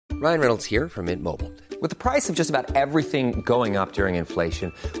Ryan Reynolds here from Mint Mobile. With the price of just about everything going up during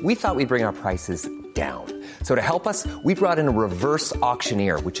inflation, we thought we'd bring our prices down. So to help us, we brought in a reverse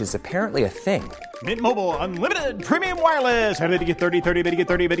auctioneer, which is apparently a thing. Mint Mobile Unlimited Premium Wireless. How to get 30, 30, bit to get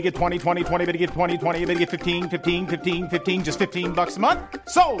 30, bit to get 20, 20, 20, bit to get 20, 20, bit to get 15, 15, 15, 15, just $15 a month?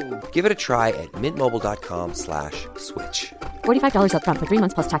 Sold! Give it a try at mintmobile.com/switch. $45 up front for 3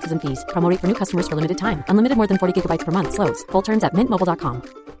 months plus taxes and fees. Promo rate for new customers for limited time. Unlimited more than 40 gigabytes per month. Slows full terms at mintmobile.com.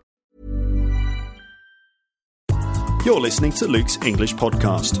 You're listening to Luke's English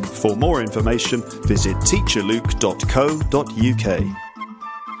Podcast. For more information, visit teacherluke.co.uk.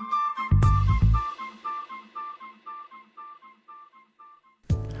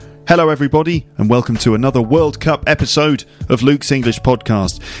 Hello everybody, and welcome to another World Cup episode of Luke's English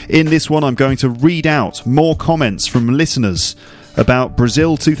Podcast. In this one, I'm going to read out more comments from listeners about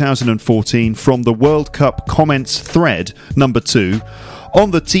Brazil 2014 from the World Cup comments thread number 2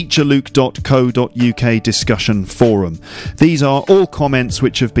 on the teacherluke.co.uk discussion forum. These are all comments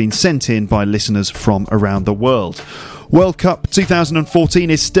which have been sent in by listeners from around the world. World Cup 2014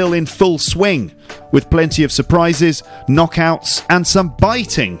 is still in full swing, with plenty of surprises, knockouts and some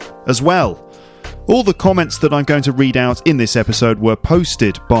biting as well. All the comments that I'm going to read out in this episode were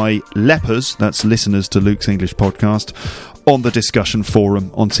posted by lepers, that's listeners to Luke's English Podcast, on the discussion forum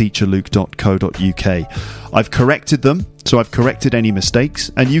on teacherluke.co.uk. I've corrected them, so I've corrected any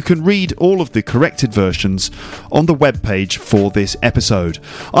mistakes, and you can read all of the corrected versions on the webpage for this episode.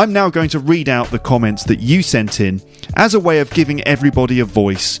 I'm now going to read out the comments that you sent in as a way of giving everybody a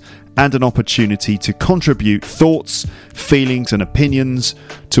voice and an opportunity to contribute thoughts, feelings and opinions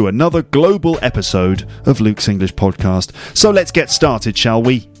to another global episode of Luke's English Podcast. So let's get started, shall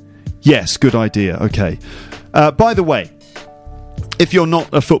we? Yes, good idea. Okay. By the way, if you're not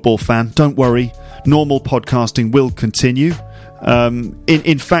a football fan, don't worry. Normal podcasting will continue.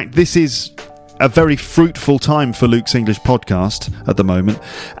 In fact, this is a very fruitful time for Luke's English Podcast at the moment,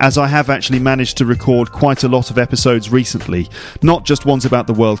 as I have actually managed to record quite a lot of episodes recently. Not just ones about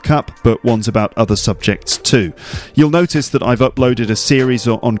the World Cup, but ones about other subjects too. You'll notice that I've uploaded a series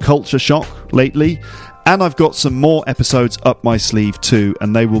on culture shock lately, and I've got some more episodes up my sleeve too,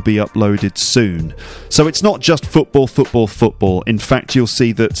 and they will be uploaded soon. So it's not just football. In fact, you'll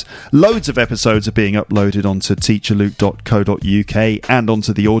see that loads of episodes are being uploaded onto teacherluke.co.uk and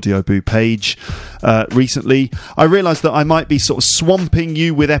onto the Audioboo page. Recently, I realised that I might be sort of swamping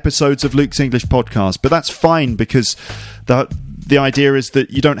you with episodes of Luke's English Podcast, but that's fine because the idea is that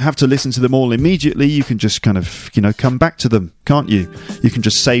you don't have to listen to them all immediately. You can just kind of, come back to them, can't you? You can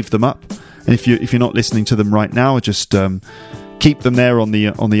just save them up. And if you're not listening to them right now, just keep them there on the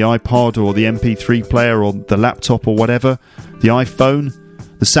iPod or the MP3 player or the laptop or whatever, the iPhone,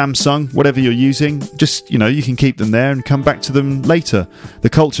 the Samsung, whatever you're using. Just, you can keep them there and come back to them later.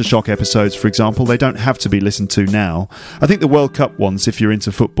 The Culture Shock episodes, for example, they don't have to be listened to now. I think the World Cup ones, if you're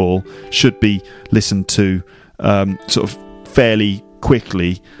into football, should be listened to sort of fairly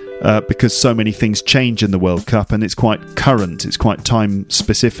quickly. Because so many things change in the World Cup and it's quite current, it's quite time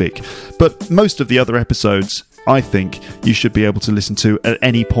specific. But most of the other episodes, I think, you should be able to listen to at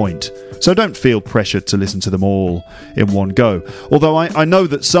any point. So don't feel pressured to listen to them all in one go. Although I know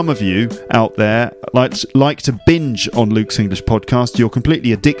that some of you out there like to binge on Luke's English Podcast. You're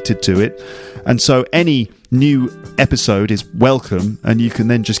completely addicted to it. And so any new episode is welcome and you can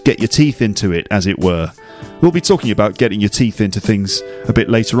then just get your teeth into it, as it were. We'll be talking about getting your teeth into things a bit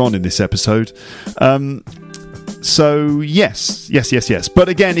later on in this episode. So, yes. But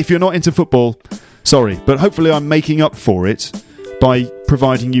again, if you're not into football, sorry. But hopefully I'm making up for it by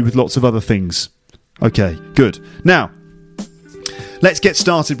providing you with lots of other things. Okay, good. Now, let's get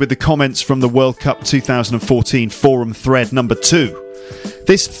started with the comments from the World Cup 2014 forum thread number 2.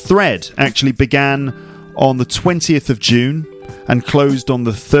 This thread actually began on the 20th of June and closed on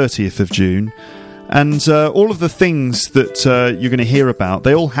the 30th of June. And all of the things that you're going to hear about,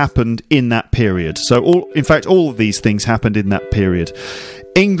 they all happened in that period. So, all of these things happened in that period.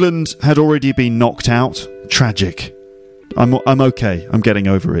 England had already been knocked out. Tragic. I'm okay. I'm getting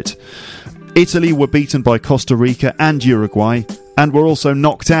over it. Italy were beaten by Costa Rica and Uruguay, and were also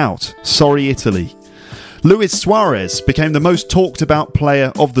knocked out. Sorry, Italy. Luis Suarez became the most talked about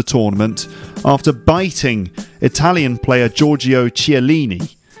player of the tournament after biting Italian player Giorgio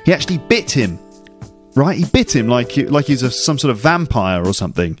Chiellini. He actually bit him. Right, he bit him like he's some sort of vampire or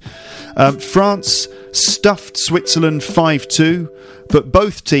something. France stuffed Switzerland 5-2, but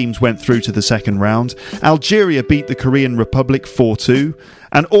both teams went through to the second round. Algeria beat the Korean Republic 4-2,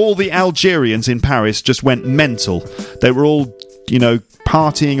 and all the Algerians in Paris just went mental. They were all,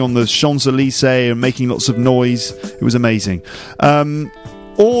 partying on the Champs-Élysées and making lots of noise. It was amazing.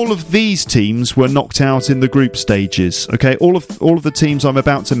 all of these teams were knocked out in the group stages. Okay, all of the teams I'm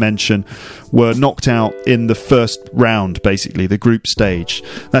about to mention were knocked out in the first round, basically the group stage.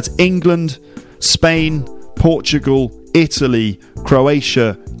 That's England, Spain, Portugal, Italy,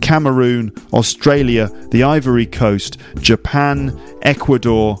 Croatia, Cameroon, Australia, the Ivory Coast, Japan,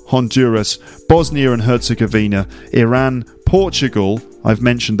 Ecuador, Honduras, Bosnia and Herzegovina, Iran, Portugal, I've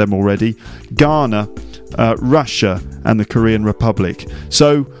mentioned them already, Ghana, Russia, and the Korean Republic.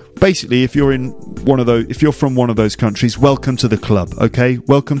 So basically, if you're from one of those countries, welcome to the club. Okay,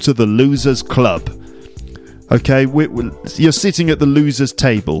 welcome to the losers club. Okay, you're sitting at the losers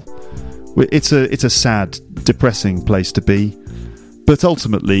table. It's a sad, depressing place to be, but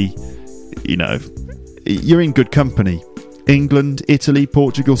ultimately, you're in good company. England, Italy,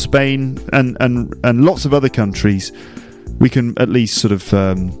 Portugal, Spain, and lots of other countries. We can at least sort of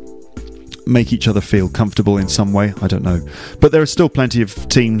make each other feel comfortable in some way. I don't know, but there are still plenty of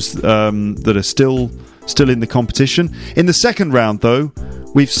teams that are still in the competition. In the second round, though,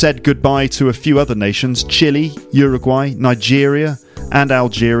 we've said goodbye to a few other nations: Chile, Uruguay, Nigeria, and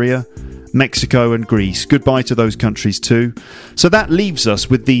Algeria. Mexico and Greece. Goodbye to those countries too. So that leaves us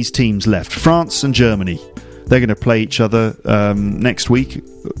with these teams left: France and Germany. They're going to play each other next week.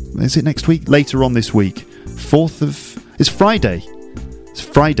 Is it next week? Later on this week. It's Friday. It's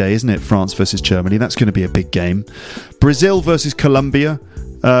Friday, isn't it? France versus Germany. That's going to be a big game. Brazil versus Colombia.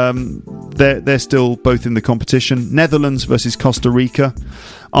 They're still both in the competition. Netherlands versus Costa Rica.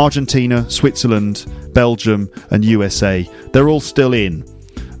 Argentina, Switzerland, Belgium, and USA. They're all still in.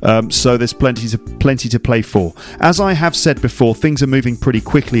 So there's plenty to play for. As I have said before, things are moving pretty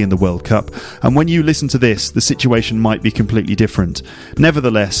quickly in the World Cup, and when you listen to this, the situation might be completely different.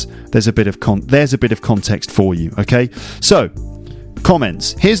 Nevertheless, there's a bit of context for you. Okay, so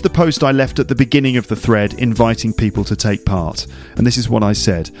comments. Here's the post I left at the beginning of the thread inviting people to take part, and this is what I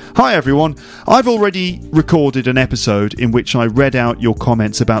said. Hi everyone, I've already recorded an episode in which I read out your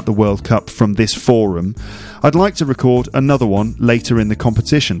comments about the World Cup from this forum. I'd like to record another one later in the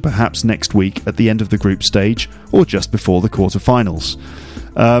competition, perhaps next week at the end of the group stage or just before the quarterfinals.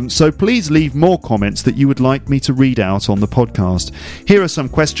 So please leave more comments that you would like me to read out on the podcast. Here are some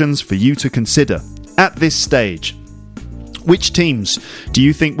questions for you to consider. At this stage, which teams do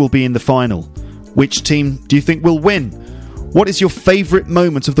you think will be in the final? Which team do you think will win? What is your favourite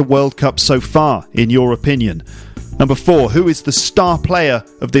moment of the World Cup so far, in your opinion? Number 4, who is the star player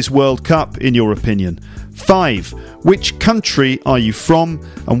of this World Cup, in your opinion? 5, which country are you from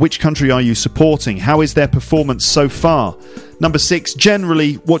and which country are you supporting? How is their performance so far? Number 6,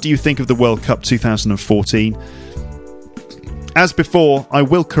 generally, what do you think of the World Cup 2014? As before, I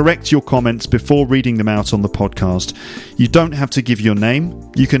will correct your comments before reading them out on the podcast. You don't have to give your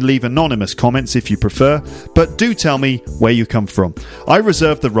name. You can leave anonymous comments if you prefer, but do tell me where you come from. I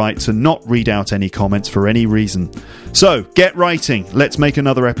reserve the right to not read out any comments for any reason. So, get writing. Let's make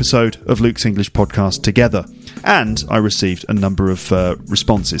another episode of Luke's English Podcast together. And I received a number of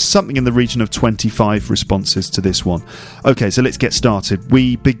responses, something in the region of 25 responses to this one. Okay, so let's get started.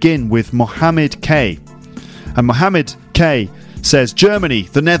 We begin with Mohammed K. And Mohammed K says, Germany,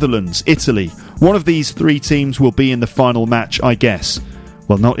 the Netherlands, Italy. One of these 3 teams will be in the final match, I guess.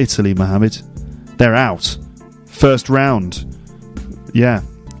 Well, not Italy, Mohammed. They're out. First round. Yeah,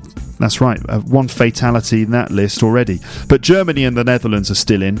 that's right. One fatality in that list already. But Germany and the Netherlands are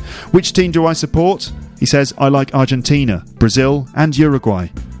still in. Which team do I support? He says, I like Argentina, Brazil and Uruguay.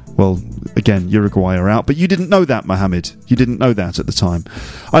 Well, again, Uruguay are out, but you didn't know that, Mohammed. You didn't know that at the time.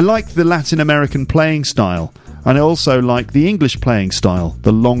 I like the Latin American playing style, and I also like the English playing style,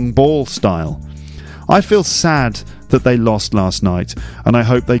 the long ball style. I feel sad that they lost last night, and I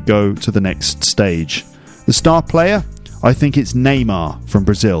hope they go to the next stage. The star player? I think it's Neymar from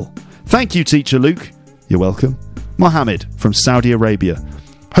Brazil. Thank you, Teacher Luke. You're welcome. Mohammed from Saudi Arabia.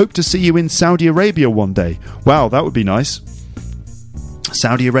 Hope to see you in Saudi Arabia one day. Wow, that would be nice.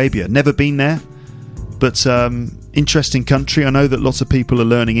 Saudi Arabia, never been there, but interesting country. I know that lots of people are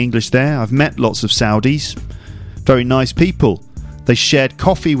learning English there. I've met lots of Saudis, very nice people. They shared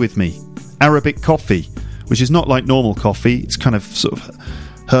coffee with me, Arabic coffee, which is not like normal coffee. It's kind of sort of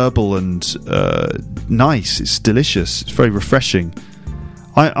herbal and nice. It's delicious. It's very refreshing.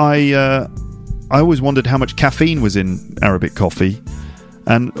 I always wondered how much caffeine was in Arabic coffee,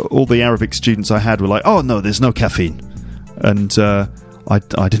 and all the Arabic students I had were like, "Oh no, there's no caffeine," and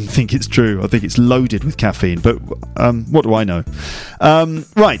I didn't think it's true. I think it's loaded with caffeine, but what do I know?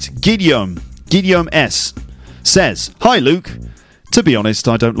 Right, Guillaume S. says, Hi Luke, to be honest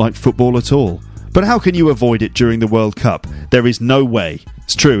I don't like football at all, but how can you avoid it during the World Cup? There is no way.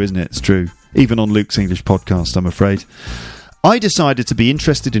 It's true, isn't it? It's true. Even on Luke's English Podcast, I'm afraid. I decided to be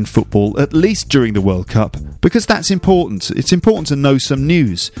interested in football at least during the World Cup because that's important. It's important to know some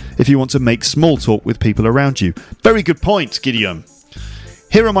news if you want to make small talk with people around you. Very good point, Gideon.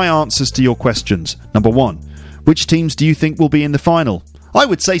 Here are my answers to your questions. Number 1, which teams do you think will be in the final? I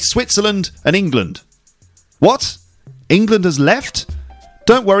would say Switzerland and England. What? England has left?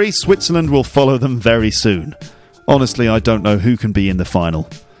 Don't worry, Switzerland will follow them very soon. Honestly, I don't know who can be in the final.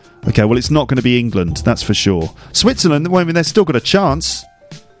 Okay, well, it's not going to be England, that's for sure. Switzerland, well, I mean, they've still got a chance.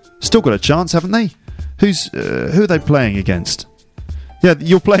 Still got a chance, haven't they? Who are they playing against? Yeah,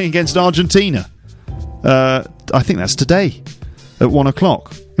 you're playing against Argentina. I think that's today at 1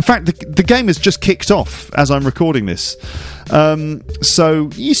 o'clock. In fact, the game has just kicked off as I'm recording this.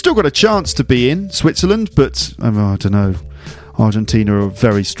 So you still got a chance to be in Switzerland, but I don't know. Argentina are a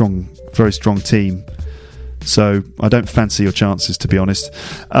very strong team. So I don't fancy your chances, to be honest.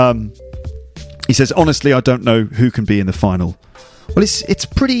 He says, honestly, I don't know who can be in the final. Well, it's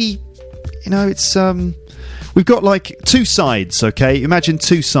pretty, it's we've got like 2 sides, okay? Imagine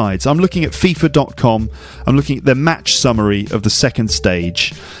 2 sides. I'm looking at FIFA.com. I'm looking at the match summary of the second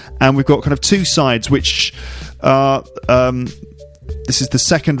stage, and we've got kind of 2 sides which are this is the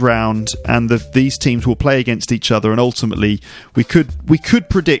second round, and these teams will play against each other, and ultimately we could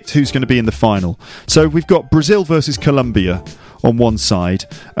predict who's going to be in the final. So we've got Brazil versus Colombia on one side,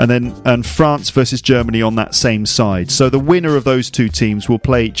 and France versus Germany on that same side. So the winner of those 2 teams will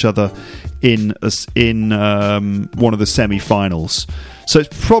play each other in one of the semi-finals. So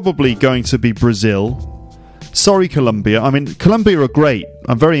it's probably going to be Brazil. Sorry, Colombia. I mean, Colombia are great.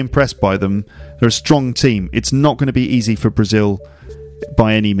 I'm very impressed by them. They're a strong team. It's not going to be easy for Brazil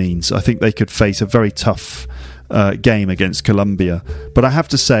by any means. I think they could face a very tough game against Colombia. But I have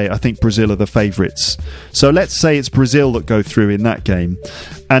to say, I think Brazil are the favourites. So let's say it's Brazil that go through in that game.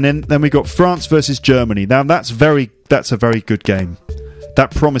 And then we got France versus Germany. Now, that's a very good game.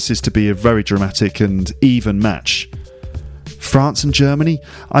 That promises to be a very dramatic and even match. France and Germany?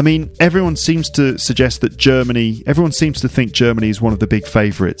 I mean, everyone seems to suggest that everyone seems to think Germany is one of the big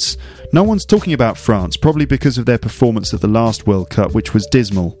favourites. No one's talking about France, probably because of their performance at the last World Cup, which was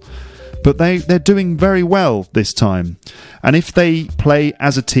dismal. But they're doing very well this time. And if they play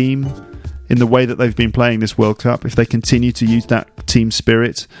as a team in the way that they've been playing this World Cup, if they continue to use that team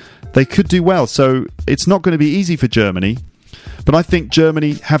spirit, they could do well. So it's not going to be easy for Germany. But I think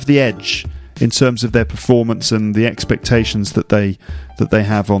Germany have the edge in terms of their performance and the expectations that they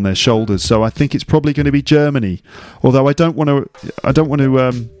have on their shoulders. So I think it's probably going to be Germany. Although I don't want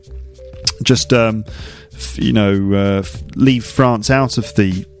to just leave France out of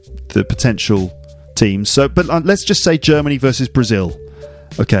the potential teams. So, but let's just say Germany versus Brazil.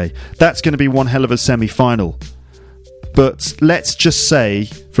 Okay, that's going to be one hell of a semi-final. But let's just say,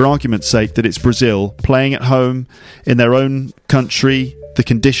 for argument's sake, that it's Brazil playing at home in their own country. The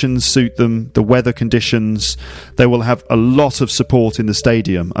conditions suit them, the weather conditions. They will have a lot of support in the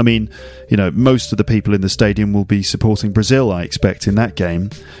stadium. I mean, most of the people in the stadium will be supporting Brazil, I expect, in that game.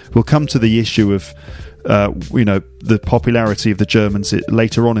 We'll come to the issue of, the popularity of the Germans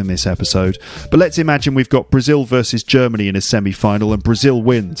later on in this episode. But let's imagine we've got Brazil versus Germany in a semi-final and Brazil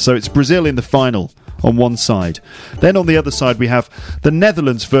wins. So it's Brazil in the final on one side. Then on the other side we have the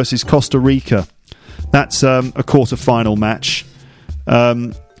Netherlands versus Costa Rica. That's a quarter-final match.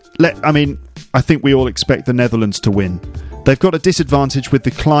 I think we all expect the Netherlands to win. They've got a disadvantage with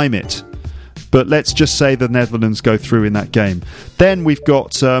the climate, but let's just say the Netherlands go through in that game. Then we've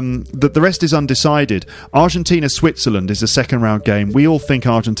got the rest is undecided. Argentina-Switzerland is a second-round game. We all think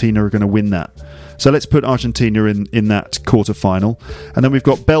Argentina are going to win that. So let's put Argentina in that quarter-final. And then we've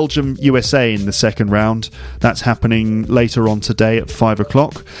got Belgium-USA in the second round. That's happening later on today at 5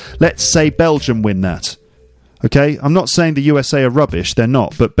 o'clock. Let's say Belgium win that. Okay, I'm not saying the USA are rubbish, they're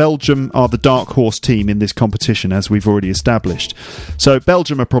not, but Belgium are the dark horse team in this competition, as we've already established. So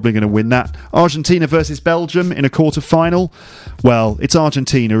Belgium are probably going to win that. Argentina versus Belgium in a quarter-final? Well, it's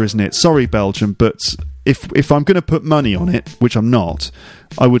Argentina, isn't it? Sorry, Belgium, but if I'm going to put money on it, which I'm not,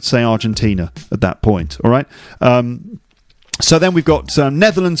 I would say Argentina at that point, all right? So then we've got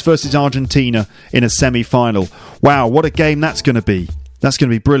Netherlands versus Argentina in a semi-final. Wow, what a game that's going to be. That's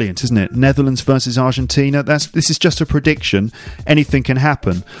going to be brilliant, isn't it? Netherlands versus Argentina. This is just a prediction. Anything can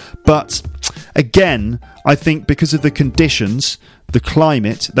happen. But again, I think because of the conditions, the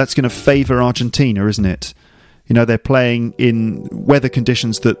climate, that's going to favour Argentina, isn't it? They're playing in weather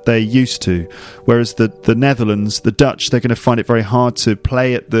conditions that they're used to, whereas the Netherlands, the Dutch, they're going to find it very hard to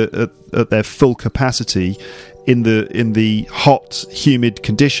play at their full capacity in the hot, humid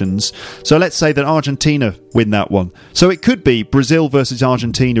conditions. So let's say that Argentina win that one. So it could be Brazil versus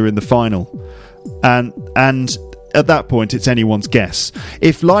Argentina in the final, and at that point, it's anyone's guess.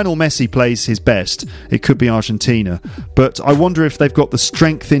 If Lionel Messi plays his best, it could be Argentina. But I wonder if they've got the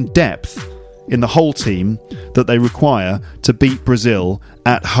strength in depth in the whole team that they require to beat Brazil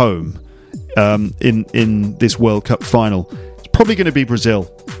at home in this World Cup final. It's probably going to be Brazil.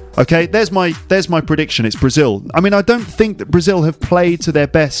 Okay, there's my prediction. It's Brazil. I mean, I don't think that Brazil have played to their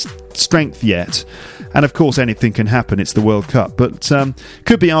best strength yet. And of course, anything can happen. It's the World Cup. But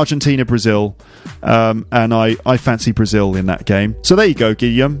could be Argentina, Brazil. And I fancy Brazil in that game. So there you go,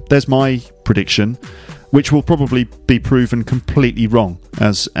 Guillaume. There's my prediction, which will probably be proven completely wrong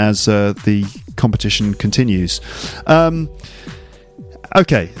as the competition continues.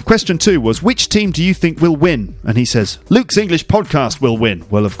 Okay, question 2 was, which team do you think will win? And he says, Luke's English podcast will win.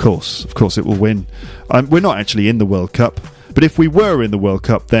 Well, of course it will win. We're not actually in the World Cup, but if we were in the World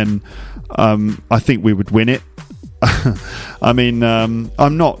Cup, then I think we would win it. I mean,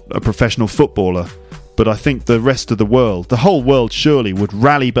 I'm not a professional footballer, but I think the rest of the world, the whole world surely would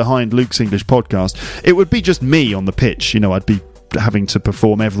rally behind Luke's English podcast. It would be just me on the pitch. You know, I'd be having to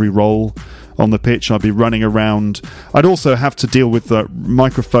perform every role on the pitch. I'd be running around. I'd also have to deal with the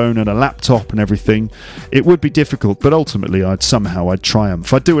microphone and a laptop and everything. It would be difficult, but ultimately I'd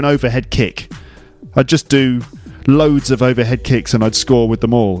triumph. I'd do an overhead kick. I'd just do loads of overhead kicks and I'd score with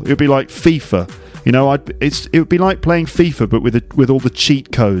them all. It would be like FIFA. You know, it would be like playing FIFA, but with all the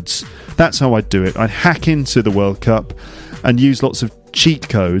cheat codes. That's how I'd do it. I'd hack into the World Cup and use lots of cheat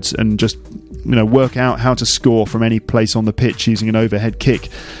codes and just, you know, work out how to score from any place on the pitch using an overhead kick.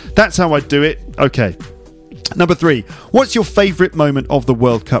 That's how I'd do it. Okay. Number 3. What's your favourite moment of the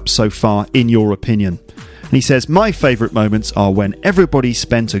World Cup so far, in your opinion? And he says, my favourite moments are when everybody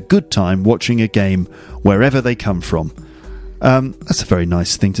spent a good time watching a game wherever they come from. That's a very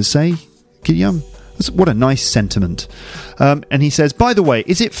nice thing to say, Guillaume. What a nice sentiment. And he says, by the way,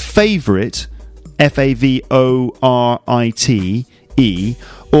 is it favourite, Favorite, or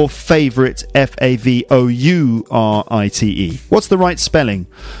favourite, Favorite? What's the right spelling?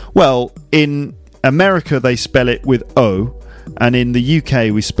 Well, in America they spell it with O, and in the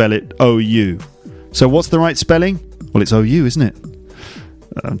UK we spell it OU. So what's the right spelling? Well, it's OU, isn't it?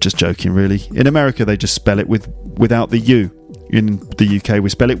 I'm just joking, really. In America they just spell it without the U. In the UK we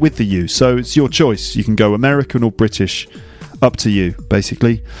spell it with the U. So it's your choice. You can go American or British. Up to you,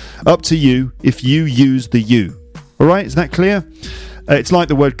 basically. Up to you if you use the U. Alright, is that clear? It's like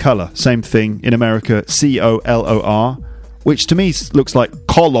the word colour. Same thing. In America, COLOR, which to me looks like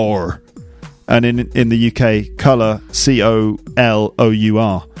color. And in the UK, colour,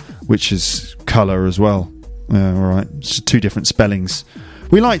 COLOUR, which is colour as well. Alright, it's two different spellings.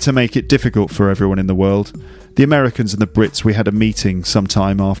 We like to make it difficult for everyone in the world. The Americans and the Brits, we had a meeting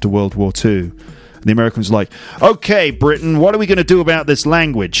sometime after World War II. And the Americans were like, okay, Britain, what are we going to do about this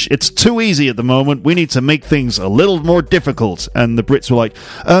language? It's too easy at the moment. We need to make things a little more difficult. And the Brits were like,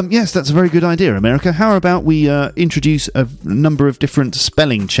 yes, that's a very good idea, America. How about we introduce a number of different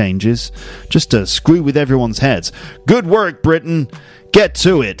spelling changes just to screw with everyone's heads? Good work, Britain. Get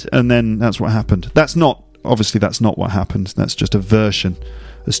to it. And then that's what happened. That's not what happened. That's just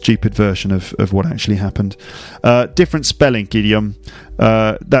a stupid version of what actually happened. Different spelling, Guillaume.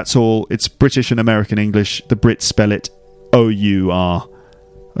 That's all. It's British and American English. The Brits spell it OUR.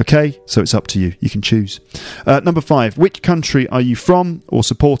 Okay? So it's up to you. You can choose. Number 5. Which country are you from or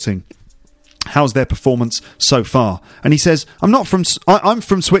supporting? How's their performance so far? And he says, I'm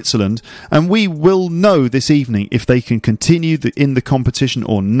from Switzerland, and we will know this evening if they can continue in the competition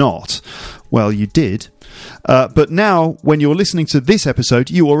or not. Well, you did. But now, when you're listening to this episode,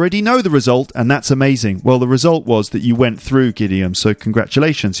 you already know the result, and that's amazing. Well, the result was that you went through, Gideon, so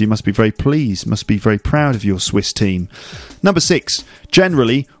congratulations. You must be very pleased, must be very proud of your Swiss team. Number 6,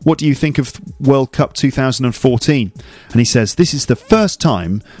 generally, what do you think of World Cup 2014? And he says, this is the first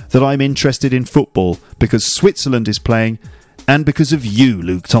time that I'm interested in football because Switzerland is playing and because of you,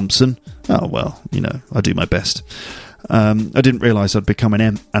 Luke Thompson. Oh, well, you know, I do my best. I didn't realise I'd become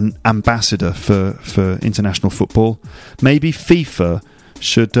an ambassador for international football. Maybe FIFA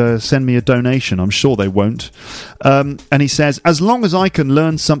should send me a donation. I'm sure they won't. And he says, as long as I can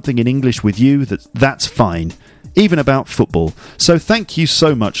learn something in English with you, that's fine. Even about football. So thank you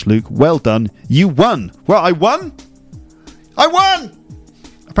so much, Luke. Well done. You won. Well, I won? I won!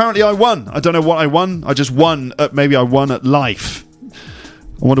 Apparently I won. I don't know what I won. I just won. Maybe I won at life.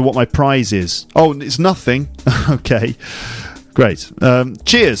 I wonder what my prize is. Oh, it's nothing. Okay. Great.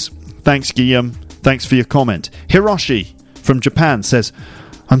 Cheers. Thanks, Guillaume. Thanks for your comment. Hiroshi from Japan says,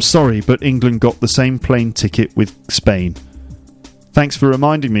 I'm sorry, but England got the same plane ticket with Spain. Thanks for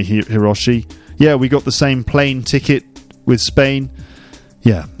reminding me, Hiroshi. Yeah, we got the same plane ticket with Spain.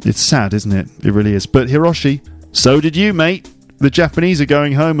 Yeah, it's sad, isn't it? It really is. But Hiroshi, So did you, mate. The Japanese are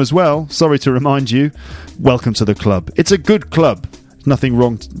going home as well. Sorry to remind you. Welcome to the club. It's a good club. There's nothing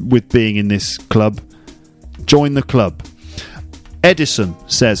wrong with being in this club. Join the club. Edison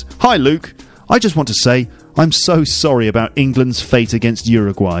says, "Hi, Luke. I just want to say I'm so sorry about England's fate against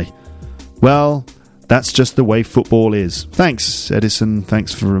Uruguay." Well, that's just the way football is. Thanks, Edison.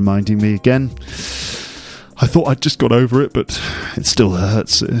 Thanks for reminding me again. I thought I'd just got over it, but it still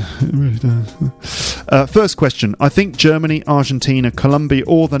hurts. It really does. First question. I think Germany, Argentina, Colombia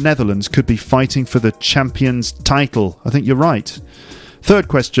or the Netherlands could be fighting for the champions title. I think you're right. Third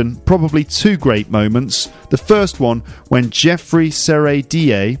question. Probably two great moments. The first one, when Geoffroy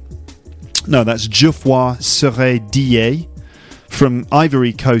Serre-Dié, no, that's Geoffroy Serre-Dié, from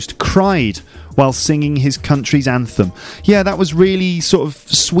Ivory Coast, cried while singing his country's anthem. Yeah, that was really sort of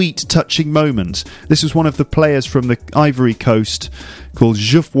sweet, touching moment. This was one of the players from the Ivory Coast called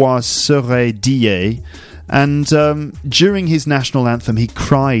Geoffroy Serre-Dié, and during his national anthem he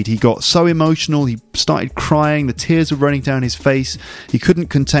cried. He got so emotional, he started crying, the tears were running down his face, he couldn't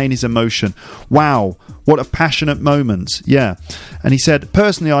contain his emotion. Wow, what a passionate moment. Yeah. And he said,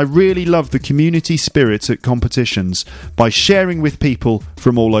 "Personally, I really love the community spirit at competitions by sharing with people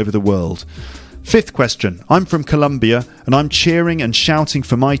from all over the world." Fifth question. I'm from Colombia and I'm cheering and shouting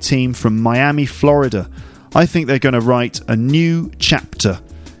for my team from Miami, Florida. I think they're going to write a new chapter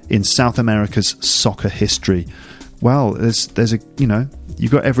in South America's soccer history. Well, there's a,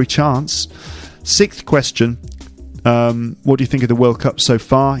 you've got every chance. Sixth question. What do you think of the World Cup so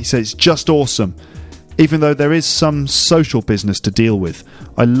far? He says, it's just awesome. Even though there is some social business to deal with.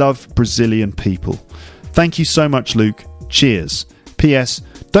 I love Brazilian people. Thank you so much, Luke. Cheers. P.S.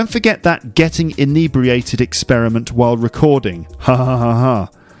 Don't forget that getting inebriated experiment while recording. Ha ha ha ha.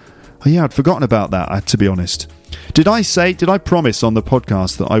 Oh yeah, I'd forgotten about that, to be honest. Did I promise on the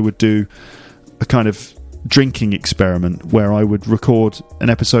podcast that I would do a kind of drinking experiment where I would record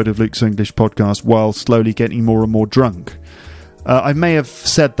an episode of Luke's English podcast while slowly getting more and more drunk? I may have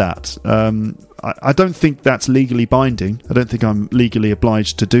said that. I don't think that's legally binding. I don't think I'm legally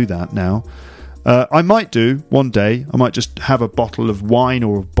obliged to do that now. I might do one day. I might just have a bottle of wine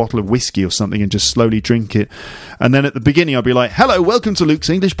or a bottle of whiskey or something and just slowly drink it. And then at the beginning I'll be like, "Hello, welcome to Luke's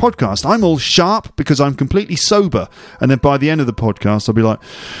English podcast. I'm all sharp because I'm completely sober." And then by the end of the podcast I'll be like,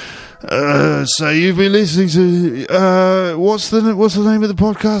 "So you've been listening to what's the name of the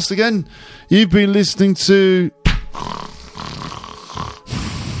podcast again? You've been listening to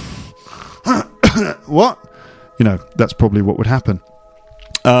what?" That's probably what would happen.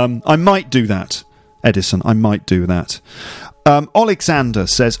 I might do that, Edison. I might do that. Alexander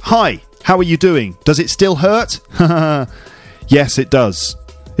says, "Hi, how are you doing? Does it still hurt?" Yes, it does.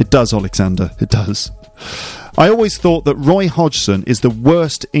 It does, Alexander. It does. I always thought that Roy Hodgson is the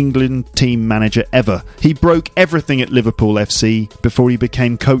worst England team manager ever. He broke everything at Liverpool FC before he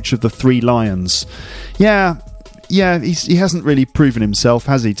became coach of the Three Lions. Yeah, he hasn't really proven himself,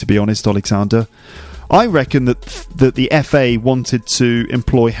 has he, to be honest, Alexander? I reckon that the FA wanted to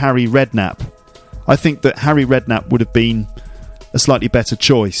employ Harry Redknapp. I think that Harry Redknapp would have been a slightly better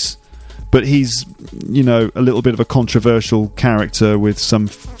choice. But he's, a little bit of a controversial character with some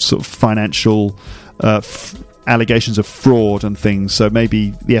sort of financial allegations of fraud and things, so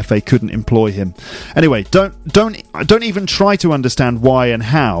maybe the FA couldn't employ him. Anyway, don't even try to understand why and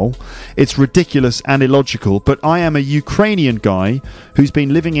how. It's ridiculous and illogical, but I am a Ukrainian guy who's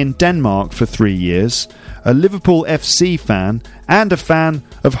been living in Denmark for 3 years, a Liverpool FC fan, and a fan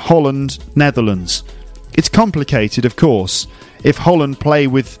of Holland, Netherlands. It's complicated, of course. If Holland play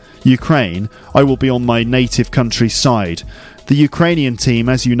with Ukraine, I will be on my native country's side. The Ukrainian team,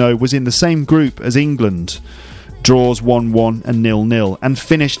 as you know, was in the same group as England, draws 1-1 and 0-0, and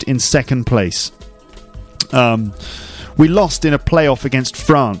finished in second place. We lost in a playoff against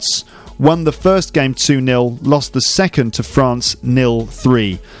France, won the first game 2-0, lost the second to France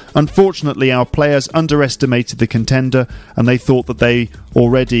 0-3. Unfortunately, our players underestimated the contender, and they thought that they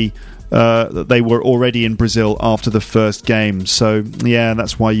were already in Brazil after the first game. So, yeah,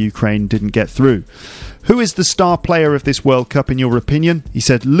 that's why Ukraine didn't get through. Who is the star player of this World Cup in your opinion? He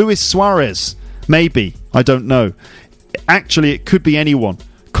said Luis Suarez. Maybe. I don't know. Actually, it could be anyone.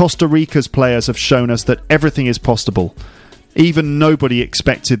 Costa Rica's players have shown us that everything is possible. Even nobody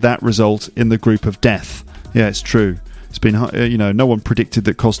expected that result in the group of death. Yeah, it's true. It's been, no one predicted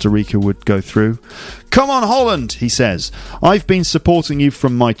that Costa Rica would go through. Come on, Holland, he says. I've been supporting you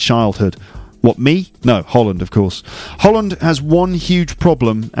from my childhood. What, me? No, Holland, of course. Holland has one huge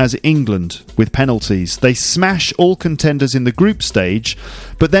problem as England with penalties. They smash all contenders in the group stage,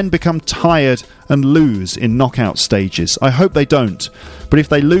 but then become tired and lose in knockout stages. I hope they don't. But if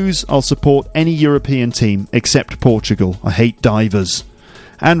they lose, I'll support any European team except Portugal. I hate divers.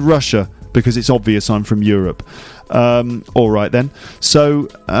 And Russia, because it's obvious I'm from Europe. All right then. So,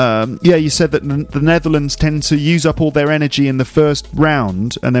 you said that the Netherlands tend to use up all their energy in the first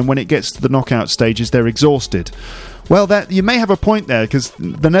round, and then when it gets to the knockout stages, they're exhausted. Well, you may have a point there, because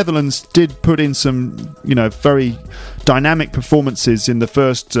the Netherlands did put in some, very dynamic performances in the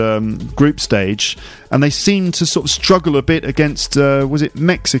first group stage, and they seemed to sort of struggle a bit against, was it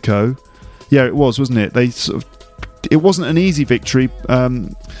Mexico? Yeah, it was, wasn't it? It wasn't an easy victory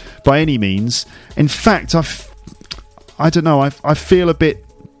by any means. In fact, I don't know. I feel a bit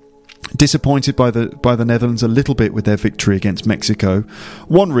disappointed by the Netherlands a little bit with their victory against Mexico.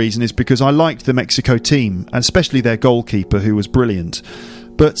 One reason is because I liked the Mexico team, and especially their goalkeeper, who was brilliant.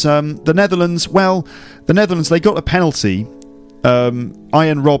 But the Netherlands, they got a penalty. Ian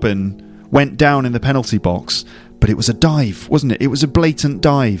Robben went down in the penalty box, but it was a dive, wasn't it? It was a blatant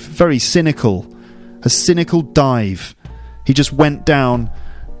dive, very cynical, a cynical dive. He just went down.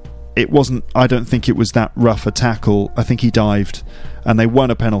 It wasn't, I don't think it was that rough a tackle. I think he dived, and they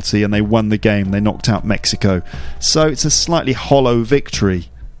won a penalty, and they won the game. They knocked out Mexico. So it's a slightly hollow victory,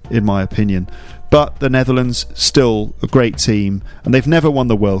 in my opinion. But the Netherlands, still a great team, and they've never won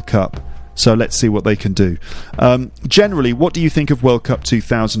the World Cup. So let's see what they can do. Generally, what do you think of World Cup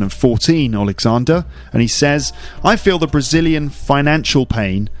 2014, Alexander? And he says, I feel the Brazilian financial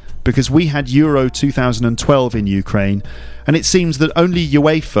pain because we had Euro 2012 in Ukraine, and it seems that only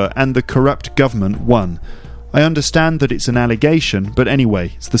UEFA and the corrupt government won. I understand that it's an allegation, but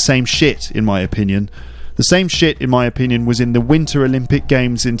anyway, it's the same shit, in my opinion. The same shit, in my opinion, was in the Winter Olympic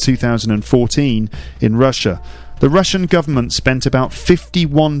Games in 2014 in Russia. The Russian government spent about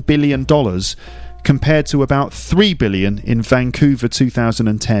 $51 billion compared to about $3 billion in Vancouver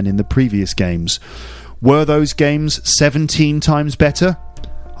 2010 in the previous games. Were those games 17 times better?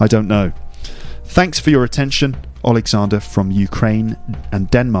 I don't know. Thanks for your attention, Alexander from Ukraine and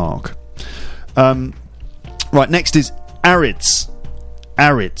Denmark. Right, next is Aritz.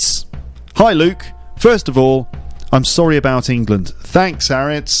 Hi, Luke. First of all, I'm sorry about England. Thanks,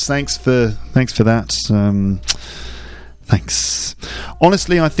 Aritz. Thanks for that. Thanks.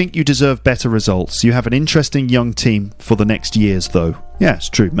 Honestly, I think you deserve better results. You have an interesting young team for the next years, though. Yeah, it's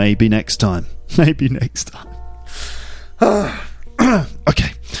true. Maybe next time.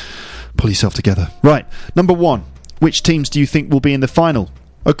 Okay. Pull yourself together. Right. Number 1. Which teams do you think will be in the final?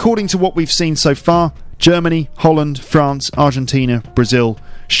 According to what we've seen so far, Germany, Holland, France, Argentina, Brazil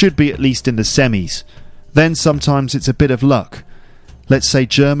should be at least in the semis. Then sometimes it's a bit of luck. Let's say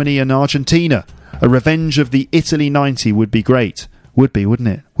Germany and Argentina. A revenge of the Italy 90 would be great. Would be, wouldn't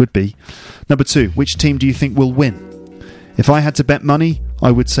it? Would be. Number 2. Which team do you think will win? If I had to bet money, I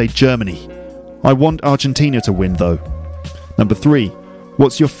would say Germany. I want Argentina to win, though. Number 3.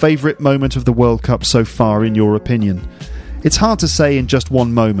 What's your favourite moment of the World Cup so far, in your opinion? It's hard to say in just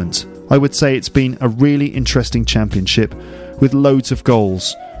one moment. I would say it's been a really interesting championship with loads of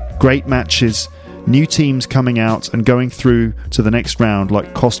goals, great matches, new teams coming out and going through to the next round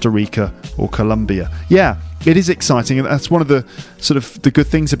like Costa Rica or Colombia. Yeah, it is exciting, and that's one of the sort of the good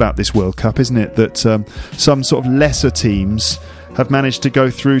things about this World Cup, isn't it? That some sort of lesser teams have managed to go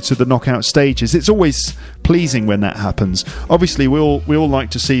through to the knockout stages. It's always pleasing when that happens. Obviously, we all like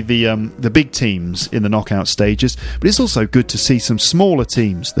to see the big teams in the knockout stages, but it's also good to see some smaller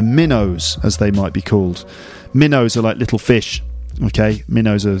teams, the minnows, as they might be called. Minnows are like little fish. Okay,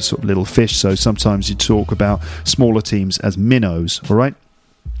 minnows are sort of little fish, so sometimes you talk about smaller teams as minnows. All right.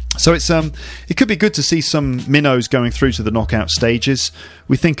 So it could be good to see some minnows going through to the knockout stages.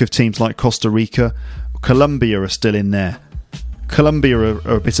 We think of teams like Costa Rica, Colombia are still in there. Colombia are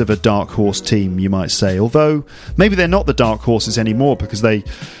a bit of a dark horse team, you might say, although maybe they're not the dark horses anymore because they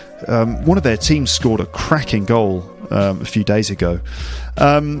one of their teams scored a cracking goal a few days ago.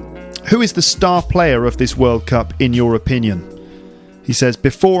 Who is the star player of this World Cup in your opinion? He says,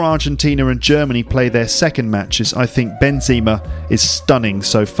 before Argentina and Germany play their second matches, I think Benzema is stunning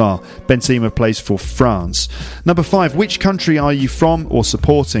so far. Benzema plays for France. Number 5, which country are you from or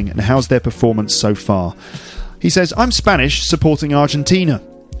supporting, and how's their performance so far? He says, I'm Spanish, supporting Argentina.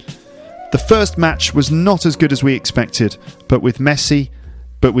 The first match was not as good as we expected, but with Messi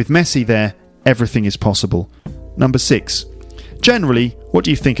there, everything is possible. Number 6, generally, what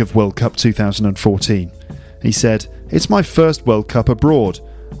do you think of World Cup 2014? He said, it's my first World Cup abroad.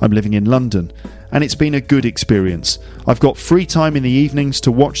 I'm living in London, and it's been a good experience. I've got free time in the evenings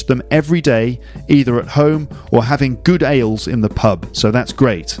to watch them every day, either at home or having good ales in the pub, so that's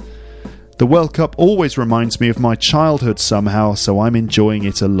great. The World Cup always reminds me of my childhood somehow, so I'm enjoying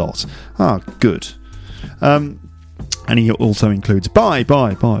it a lot. Ah, good. And he also includes bye.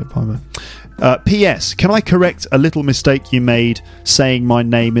 P.S. Can I correct a little mistake you made saying my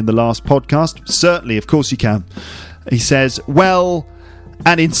name in the last podcast? Certainly, of course you can. He says, well,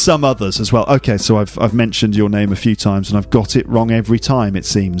 and in some others as well. Okay, so I've mentioned your name a few times and I've got it wrong every time, it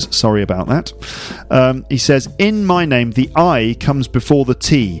seems. Sorry about that. He says, in my name, the I comes before the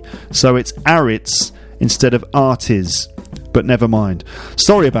T, so it's Aritz instead of Artiz. But never mind.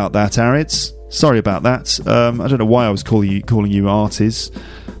 Sorry about that, Aritz. Sorry about that. I don't know why I was calling you Artiz.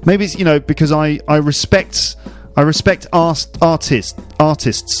 Maybe it's, because I respect artists.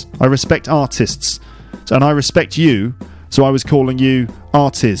 I respect artists. And I respect you, so I was calling you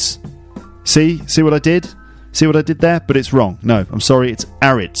Artiz. See what I did? See what I did there? But it's wrong. No, I'm sorry, it's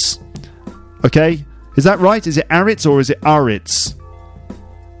Aritz. Okay? Is that right? Is it Aritz or is it Aritz?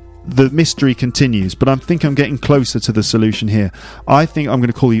 The mystery continues, but I think I'm getting closer to the solution here. I think I'm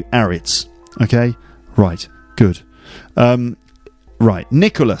going to call you Aritz. Okay? Right. Good. Right.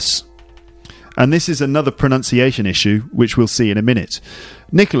 Nicholas. And this is another pronunciation issue, which we'll see in a minute.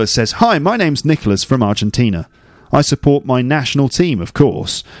 Nicholas says, hi, my name's Nicholas from Argentina. I support my national team, of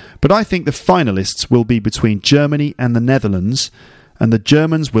course, but I think the finalists will be between Germany and the Netherlands, and the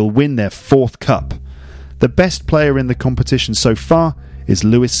Germans will win their 4th cup. The best player in the competition so far is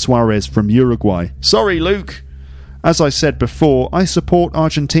Luis Suarez from Uruguay. Sorry, Luke. As I said before, I support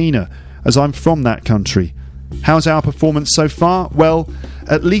Argentina, as I'm from that country. How's our performance so far? Well,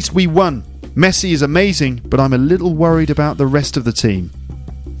 at least we won. Messi is amazing, but I'm a little worried about the rest of the team.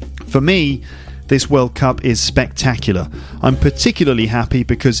 For me, this World Cup is spectacular. I'm particularly happy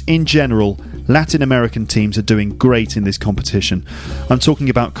because, in general, Latin American teams are doing great in this competition. I'm talking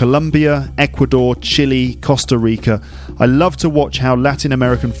about Colombia, Ecuador, Chile, Costa Rica. I love to watch how Latin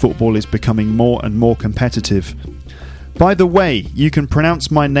American football is becoming more and more competitive. By the way, you can pronounce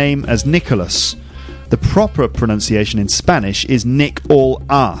my name as Nicholas. The proper pronunciation in Spanish is Nick all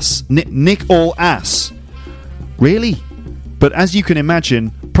ass. Nick all ass. Really? But as you can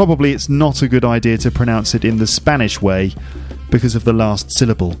imagine, probably it's not a good idea to pronounce it in the Spanish way because of the last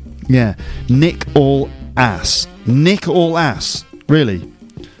syllable. Yeah, Nick all ass. Nick all ass. Really?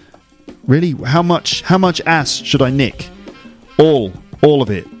 Really? How much ass should I nick? All of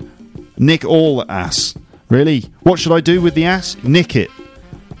it. Nick all ass. Really? What should I do with the ass? Nick it.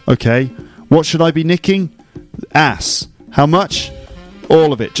 Okay. What should I be nicking? Ass. How much?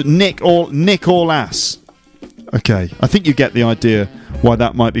 All of it. Nick all ass. Okay, I think you get the idea why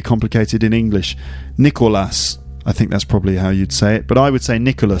that might be complicated in English. Nicolas, I think that's probably how you'd say it, but I would say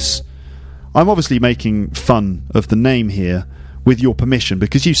Nicholas. I'm obviously making fun of the name here with your permission,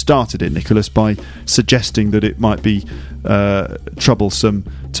 because you started it, Nicholas, by suggesting that it might be troublesome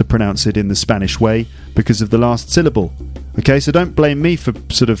to pronounce it in the Spanish way because of the last syllable. Okay, so don't blame me for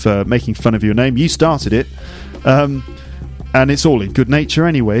sort of making fun of your name. You started it. And it's all in good nature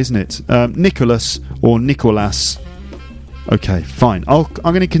anyway, isn't it? Nicholas or Nicolas. Okay, fine. I'm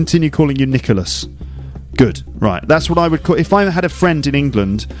going to continue calling you Nicholas. Good. Right. That's what I would call... If I had a friend in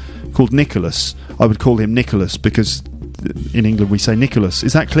England called Nicholas, I would call him Nicholas, because in England we say Nicholas.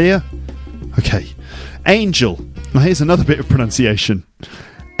 Is that clear? Okay. Angel. Now here's another bit of pronunciation.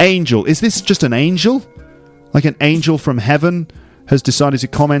 Angel. Is this just an angel? Like an angel from heaven has decided to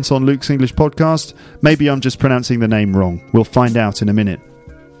comment on Luke's English podcast? Maybe I'm just pronouncing the name wrong. We'll find out in a minute.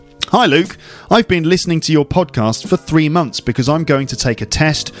 Hi Luke, I've been listening to your podcast for 3 months because I'm going to take a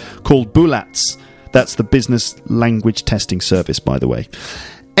test called BULATS. That's the Business Language Testing Service, by the way.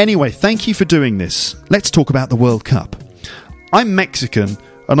 Anyway, thank you for doing this. Let's talk about the World Cup. I'm Mexican,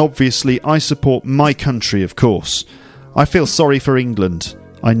 and obviously I support my country, of course. I feel sorry for England.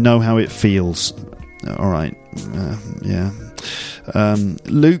 I know how it feels. All right. Yeah.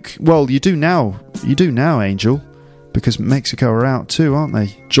 Luke, well, you do now, Angel, because Mexico are out too, aren't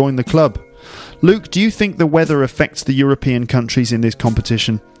they? Join the club. Luke, do you think the weather affects the European countries in this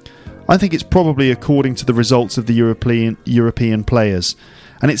competition? I think it's probably according to the results of the European players,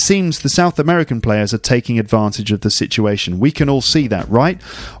 and it seems the South American players are taking advantage of the situation. We can all see that, right?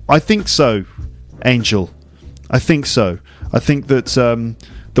 I think so, Angel. I think so. I think that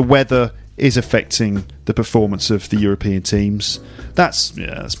the weather is affecting the performance of the European teams.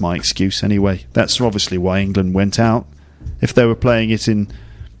 That's my excuse anyway. That's obviously why England went out. If they were playing it in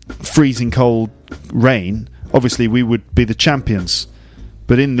freezing cold rain, obviously we would be the champions.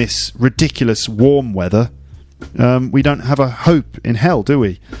 But in this ridiculous warm weather, we don't have a hope in hell, do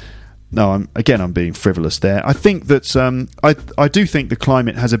we? no, I'm being frivolous there. I think that I do think the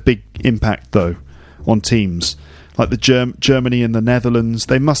climate has a big impact, though, on teams like the Germany and the Netherlands.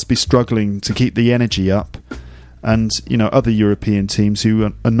 They must be struggling to keep the energy up, and other European teams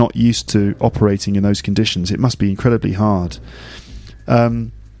who are not used to operating in those conditions. It must be incredibly hard.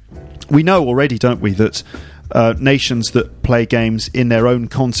 We know already, don't we, that nations that play games in their own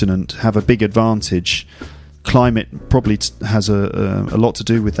continent have a big advantage. Climate probably has a lot to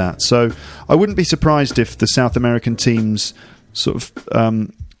do with that. So I wouldn't be surprised if the South American teams sort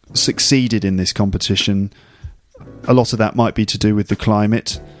of succeeded in this competition. A lot of that might be to do with the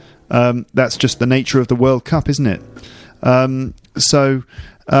climate. That's just the nature of the World Cup, isn't it? So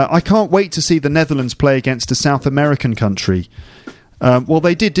I can't wait to see the Netherlands play against a South American country. Well,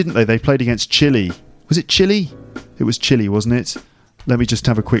 they did, didn't they? They played against Chile. Was it Chile? It was Chile, wasn't it? Let me just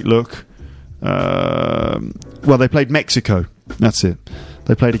have a quick look. Well, they played Mexico. That's it.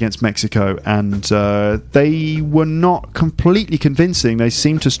 They played against Mexico, and they were not completely convincing. They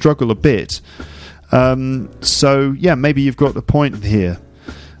seemed to struggle a bit. So, yeah, maybe you've got a point here.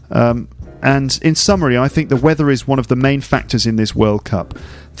 And in summary, I think the weather is one of the main factors in this World Cup.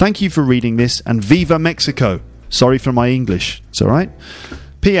 Thank you for reading this, and Viva Mexico! Sorry for my English. It's all right.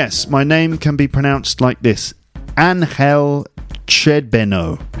 P.S. My name can be pronounced like this. Angel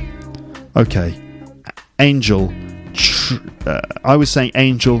Chedbeno. Okay. Angel. I was saying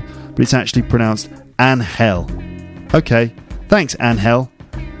angel, but it's actually pronounced Angel. Okay. Thanks, Angel.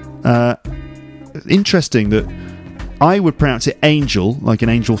 Interesting that I would pronounce it angel, like an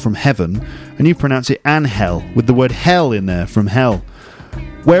angel from heaven, and you pronounce it Angel, with the word hell in there, from hell.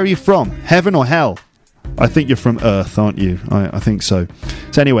 Where are you from? Heaven or hell? I think you're from Earth, aren't you? I think so.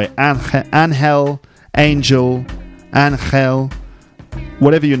 So anyway, Angel, Angel,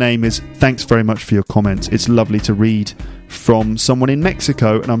 whatever your name is, thanks very much for your comments. It's lovely to read from someone in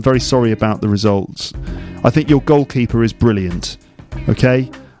Mexico, and I'm very sorry about the results. I think your goalkeeper is brilliant. Okay?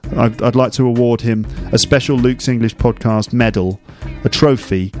 I'd like to award him a special Luke's English Podcast medal, a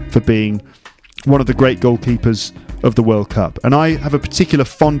trophy for being one of the great goalkeepers of the World Cup. And I have a particular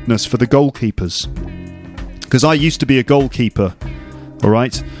fondness for the goalkeepers, because I used to be a goalkeeper, all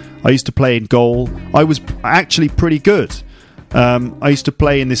right? I used to play in goal. I was actually pretty good. I used to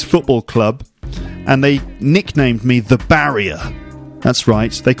play in this football club, and they nicknamed me The Barrier. That's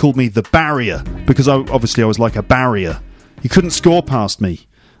right. They called me The Barrier, because I was like a barrier. You couldn't score past me.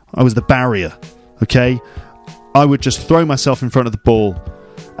 I was the barrier, okay? I would just throw myself in front of the ball.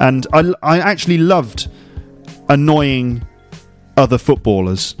 And I actually loved annoying other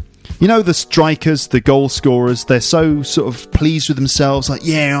footballers. You know, the strikers, the goal scorers, they're so sort of pleased with themselves, like,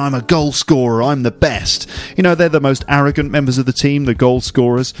 yeah, I'm a goal scorer, I'm the best. You know, they're the most arrogant members of the team, the goal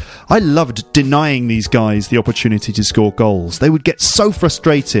scorers. I loved denying these guys the opportunity to score goals. They would get so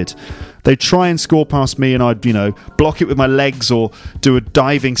frustrated. They'd try and score past me, and I'd, block it with my legs or do a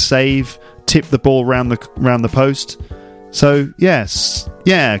diving save, tip the ball round the post. So, yes,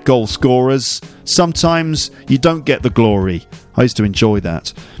 yeah, goal scorers. Sometimes you don't get the glory. I used to enjoy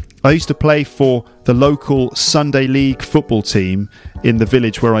that. I used to play for the local Sunday League football team in the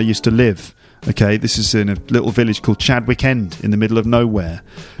village where I used to live. Okay, this is in a little village called Chadwick End in the middle of nowhere.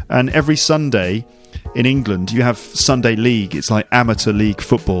 And every Sunday in England, you have Sunday League. It's like amateur league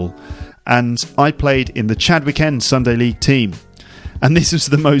football. And I played in the Chadwick End Sunday League team. And this was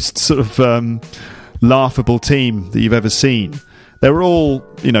the most sort of laughable team that you've ever seen. They were all,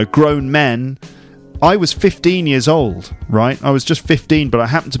 grown men. I was 15 years old, right? I was just 15, but I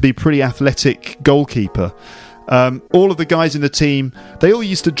happened to be a pretty athletic goalkeeper. All of the guys in the team, they all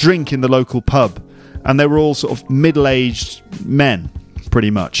used to drink in the local pub, and they were all sort of middle-aged men,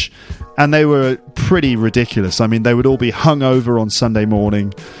 pretty much. And they were pretty ridiculous. I mean, they would all be hungover on Sunday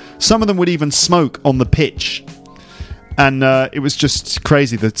morning. Some of them would even smoke on the pitch. And it was just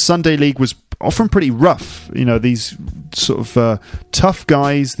crazy. The Sunday League was often pretty rough. These sort of tough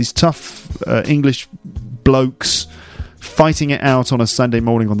guys, these tough English blokes fighting it out on a Sunday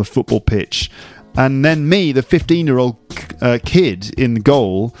morning on the football pitch. And then me, the 15-year-old kid in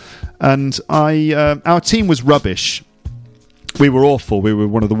goal, and our team was rubbish. We were awful. We were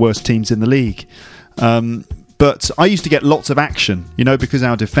one of the worst teams in the league. But I used to get lots of action, because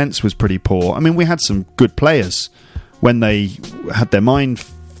our defence was pretty poor. I mean, we had some good players. When they had their mind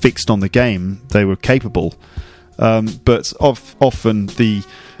fixed on the game, they were capable. But often the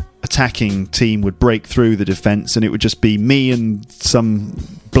attacking team would break through the defence, and it would just be me and some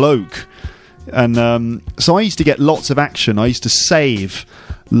bloke. And so I used to get lots of action. I used to save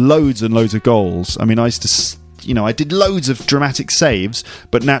loads and loads of goals. I mean, I used to, I did loads of dramatic saves,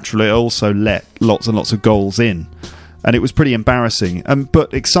 but naturally I also let lots and lots of goals in. and it was pretty embarrassing,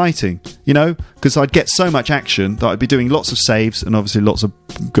 but exciting, you know, because I'd get so much action that I'd be doing lots of saves, and obviously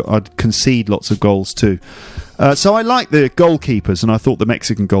I'd concede lots of goals too. So I like the goalkeepers, and I thought the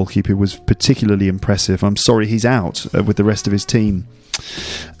Mexican goalkeeper was particularly impressive. I'm sorry he's out with the rest of his team.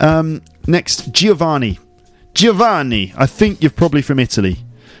 Next, Giovanni. Giovanni, I think you're probably from Italy.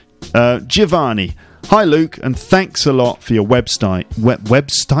 Giovanni, hi Luke, and thanks a lot for your website.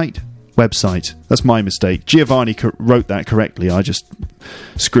 Website. That's my mistake. Giovanni wrote that correctly. I just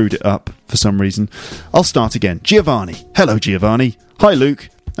screwed it up for some reason. I'll start again. Giovanni. Hello, Giovanni. Hi, Luke,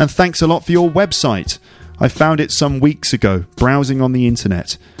 and thanks a lot for your website. I found it some weeks ago, browsing on the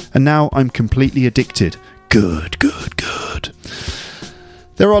internet, and now I'm completely addicted. Good.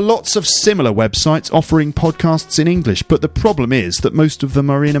 There are lots of similar websites offering podcasts in English, but the problem is that most of them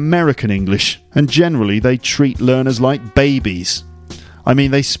are in American English, and generally they treat learners like babies. I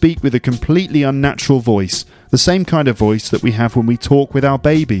mean, they speak with a completely unnatural voice, the same kind of voice that we have when we talk with our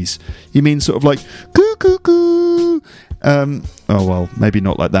babies. You mean sort of like, coo, coo, coo? Oh, well, maybe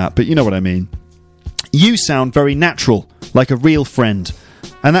not like that, but you know what I mean. You sound very natural, like a real friend,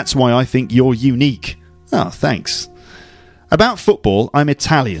 and that's why I think you're unique. Oh, thanks. About football, I'm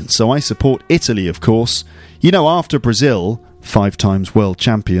Italian, so I support Italy, of course. You know, after Brazil, 5 times world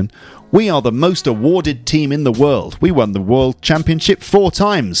champion, we are the most awarded team in the world. We won the World Championship 4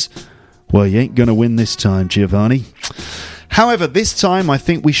 times. Well, you ain't going to win this time, Giovanni. However, this time I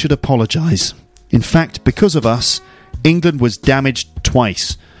think we should apologise. In fact, because of us, England was damaged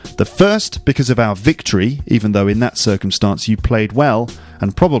twice. The first because of our victory, even though in that circumstance you played well,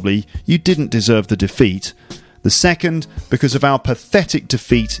 and probably you didn't deserve the defeat. The second because of our pathetic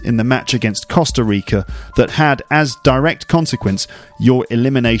defeat in the match against Costa Rica that had as direct consequence your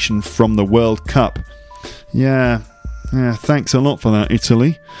elimination from the World Cup. Yeah, thanks a lot for that,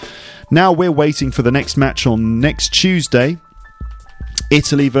 Italy. Now we're waiting for the next match on next Tuesday.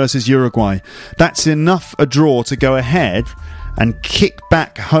 Italy versus Uruguay. That's enough a draw to go ahead and kick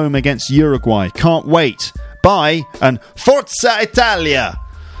back home against Uruguay. Can't wait. Bye and Forza Italia!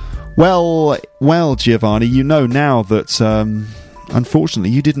 Well, Giovanni, you know now that, unfortunately,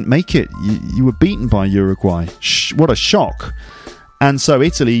 you didn't make it. You were beaten by Uruguay. What a shock. And so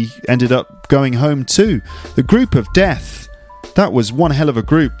Italy ended up going home too. The group of death, that was one hell of a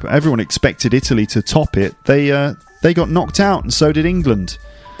group. Everyone expected Italy to top it. They got knocked out, and so did England.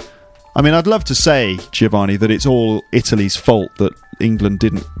 I mean, I'd love to say, Giovanni, that it's all Italy's fault that England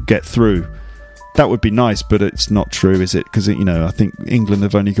didn't get through. That would be nice, but it's not true, is it? Because, you know, I think England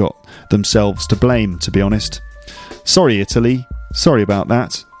have only got themselves to blame, to be honest. Sorry, Italy. Sorry about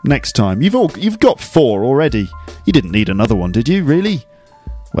that. Next time. You've got 4 already. You didn't need another one, did you? Really?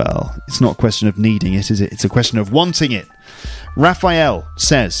 Well, it's not a question of needing it, is it? It's a question of wanting it. Raphael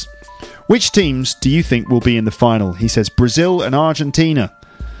says, which teams do you think will be in the final? He says Brazil and Argentina.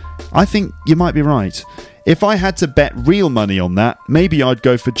 I think you might be right. If I had to bet real money on that, maybe I'd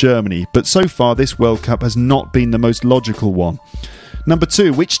go for Germany, but so far this World Cup has not been the most logical one. Number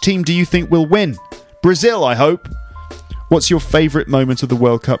 2, which team do you think will win? Brazil, I hope. What's your favourite moment of the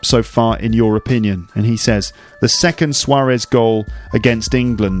World Cup so far, in your opinion? And he says, the second Suarez goal against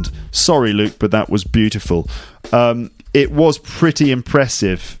England. Sorry, Luke, but that was beautiful. It was pretty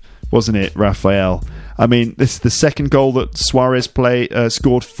impressive, wasn't it, Raphael? I mean, this is the second goal that Suarez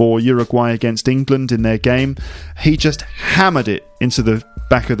scored for Uruguay against England in their game. He just hammered it into the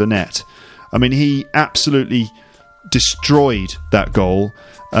back of the net. I mean, he absolutely destroyed that goal.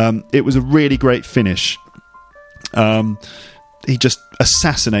 It was a really great finish. He just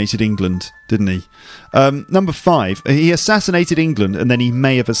assassinated England, didn't he? Number 5, he assassinated England, and then he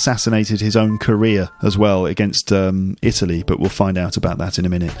may have assassinated his own career as well against Italy, but we'll find out about that in a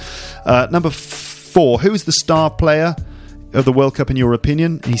minute. Number 4, who is the star player of the World Cup in your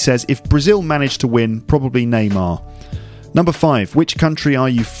opinion? He says, if Brazil managed to win, probably Neymar. Number 5, which country are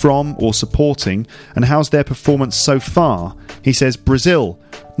you from or supporting, and how's their performance so far? He says, Brazil.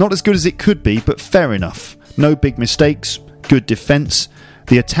 Not as good as it could be, but fair enough. No big mistakes, good defence.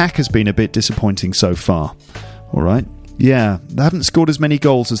 The attack has been a bit disappointing so far. All right. Yeah, they haven't scored as many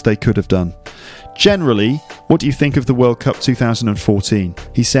goals as they could have done. Generally, what do you think of the World Cup 2014?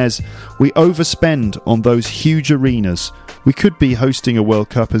 He says, we overspend on those huge arenas. We could be hosting a World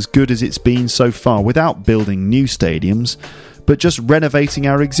Cup as good as it's been so far without building new stadiums, but just renovating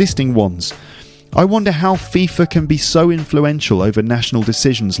our existing ones. I wonder how FIFA can be so influential over national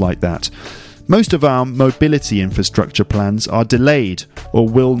decisions like that. Most of our mobility infrastructure plans are delayed or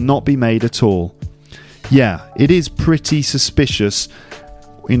will not be made at all. Yeah, it is pretty suspicious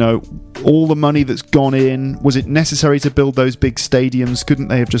all the money that's gone in. Was it necessary to build those big stadiums? Couldn't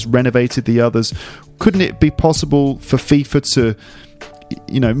they have just renovated the others? Couldn't it be possible for FIFA to,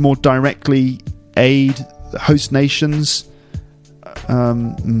 more directly aid host nations?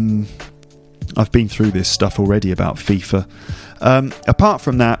 I've been through this stuff already about FIFA. Apart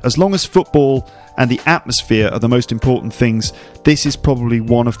from that, as long as football and the atmosphere are the most important things, this is probably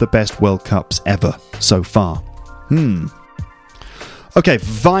one of the best World Cups ever so far. Okay,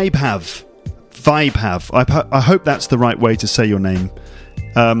 Vibehav. I hope that's the right way to say your name.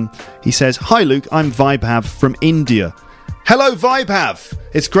 He says, "Hi Luke, I'm Vibehav from India." Hello Vibehav!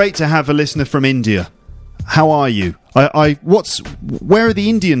 It's great to have a listener from India. How are you? Where are the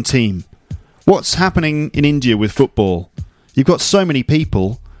Indian team? What's happening in India with football? You've got so many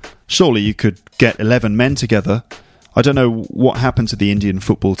people. Surely you could get 11 men together. I don't know what happened to the Indian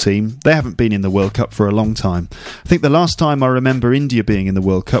football team. They haven't been in the World Cup for a long time. I think the last time I remember India being in the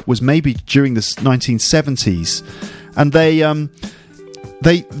World Cup was maybe during the 1970s. And they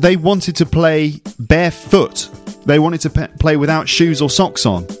wanted to play barefoot. They wanted to play without shoes or socks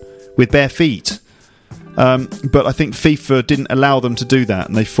on, with bare feet. But I think FIFA didn't allow them to do that,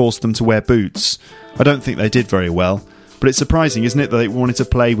 and they forced them to wear boots. I don't think they did very well. But it's surprising, isn't it, that they wanted to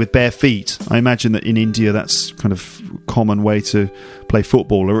play with bare feet? I imagine that in India that's kind of common way to play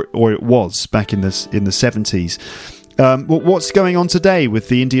football, or it was back in the 70s. What's going on today with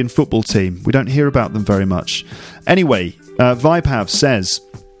the Indian football team? We don't hear about them very much. Anyway, Vibehav says,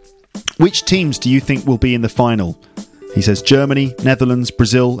 which teams do you think will be in the final? He says Germany, Netherlands,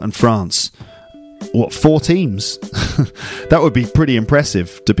 Brazil and France. What, 4 teams? That would be pretty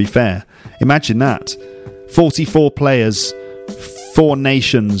impressive, to be fair. Imagine that. 44 players, 4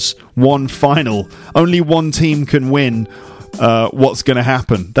 nations, 1 final. Only 1 team can win. What's going to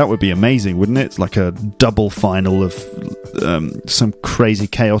happen? That would be amazing, wouldn't it? It's like a double final of some crazy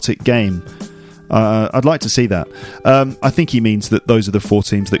chaotic game. I'd like to see that. I think he means that those are the 4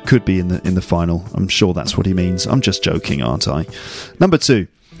 teams that could be in the final. I'm sure that's what he means. I'm just joking, aren't I? Number 2.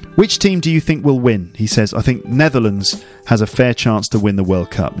 Which team do you think will win? He says, I think Netherlands has a fair chance to win the World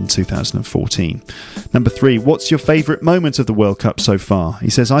Cup in 2014. Number 3, what's your favourite moment of the World Cup so far? He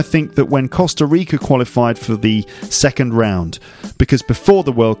says, I think that when Costa Rica qualified for the second round, because before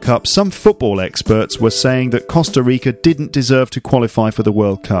the World Cup, some football experts were saying that Costa Rica didn't deserve to qualify for the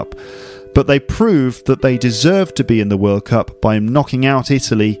World Cup. But they proved that they deserved to be in the World Cup by knocking out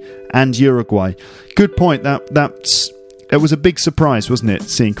Italy and Uruguay. Good point. It was a big surprise, wasn't it,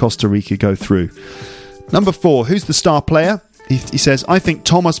 seeing Costa Rica go through. Number 4, who's the star player? He says, I think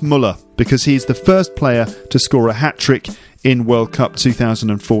Thomas Muller, because he's the first player to score a hat-trick in World Cup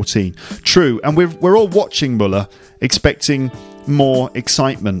 2014. True, and we're all watching Muller, expecting more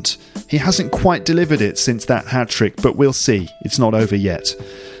excitement. He hasn't quite delivered it since that hat-trick, but we'll see. It's not over yet.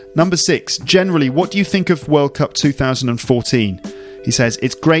 Number 6, generally, what do you think of World Cup 2014? He says,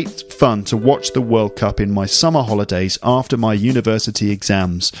 it's great fun to watch the World Cup in my summer holidays after my university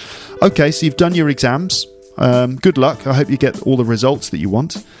exams. Okay, so you've done your exams. Good luck. I hope you get all the results that you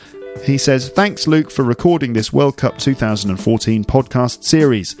want. He says, thanks, Luke, for recording this World Cup 2014 podcast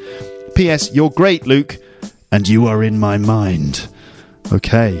series. P.S. You're great, Luke, and you are in my mind.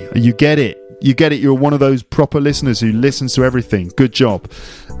 Okay, you get it. You get it. You're one of those proper listeners who listens to everything. Good job.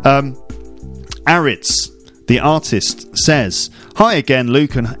 Aritz, the artist, says, hi again,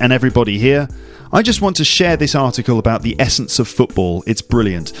 Luke and everybody here. I just want to share this article about the essence of football. It's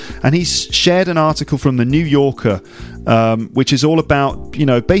brilliant. And he's shared an article from the New Yorker, which is all about,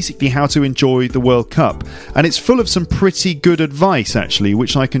 basically how to enjoy the World Cup. And it's full of some pretty good advice, actually,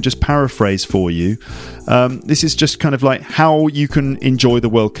 which I can just paraphrase for you. This is just kind of like how you can enjoy the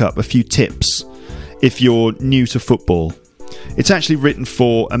World Cup, a few tips if you're new to football. It's actually written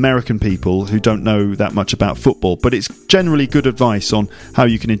for American people who don't know that much about football, but it's generally good advice on how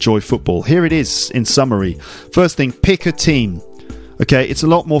you can enjoy football. Here it is in summary. First thing, pick a team. Okay, it's a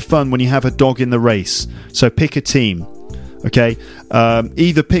lot more fun when you have a dog in the race. So pick a team. Okay,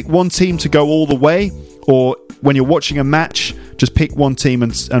 either pick one team to go all the way, or when you're watching a match, just pick one team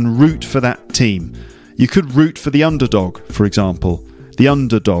and root for that team. You could root for the underdog, for example. The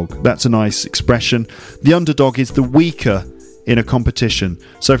underdog, that's a nice expression. The underdog is the weaker in a competition.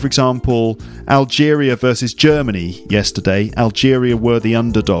 So, for example, Algeria versus Germany yesterday, Algeria were the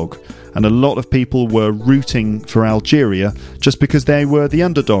underdog, and a lot of people were rooting for Algeria just because they were the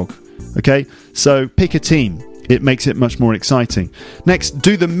underdog. Okay, so pick a team. It makes it much more exciting. Next,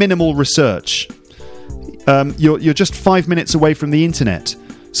 do the minimal research. You're just 5 minutes away from the internet,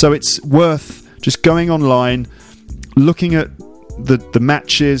 so it's worth just going online, looking at the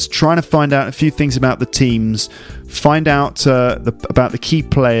matches, trying to find out a few things about the teams, find out about the key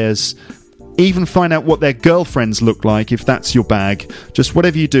players, even find out what their girlfriends look like, if that's your bag. Just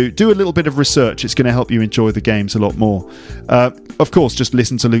whatever you do a little bit of research. It's going to help you enjoy the games a lot more. Of course, just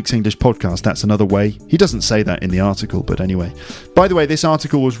listen to Luke's English podcast. That's another way. He doesn't say that in the article, but anyway. By the way, this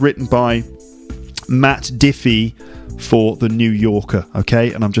article was written by Matt Diffie for The New Yorker,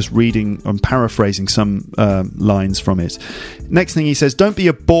 okay? And I'm paraphrasing some lines from it. Next thing he says, don't be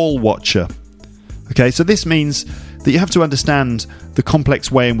a ball watcher. Okay, so this means that you have to understand the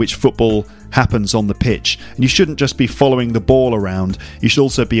complex way in which football happens on the pitch. And you shouldn't just be following the ball around. You should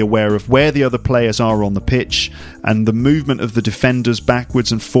also be aware of where the other players are on the pitch and the movement of the defenders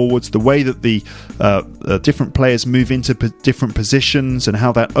backwards and forwards, the way that the different players move into different positions and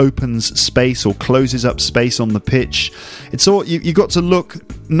how that opens space or closes up space on the pitch. It's all you got to look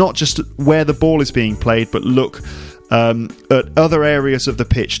not just at where the ball is being played, but look at other areas of the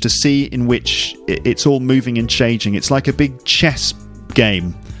pitch to see in which it's all moving and changing. It's like a big chess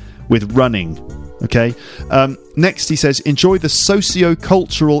game with running. Okay. Next, he says, enjoy the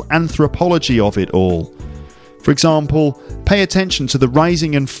socio-cultural anthropology of it all. For example, pay attention to the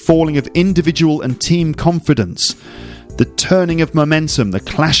rising and falling of individual and team confidence, the turning of momentum, the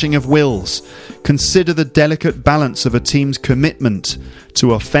clashing of wills. Consider the delicate balance of a team's commitment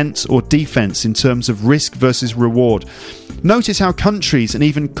to offence or defence in terms of risk versus reward. Notice how countries and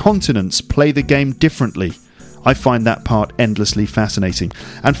even continents play the game differently. I find that part endlessly fascinating.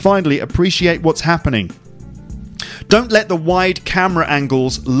 And finally, appreciate what's happening. Don't let the wide camera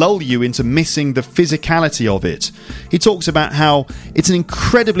angles lull you into missing the physicality of it. He talks about how it's an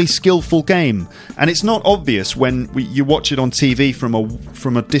incredibly skillful game, and it's not obvious when you watch it on TV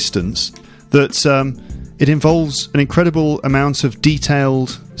from a distance that it involves an incredible amount of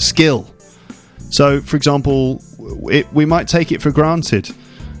detailed skill. So, for example, we might take it for granted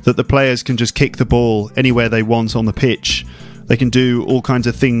that the players can just kick the ball anywhere they want on the pitch. They can do all kinds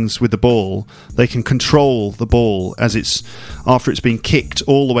of things with the ball. They can control the ball after it's been kicked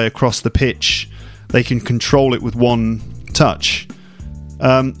all the way across the pitch. They can control it with one touch.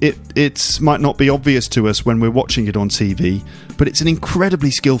 It might not be obvious to us when we're watching it on TV, but it's an incredibly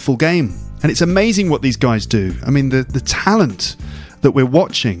skillful game. And it's amazing what these guys do. I mean, the talent that we're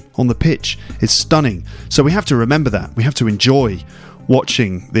watching on the pitch is stunning. So we have to remember that. We have to enjoy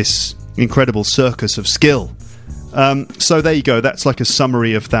watching this incredible circus of skill. So there you go. That's like a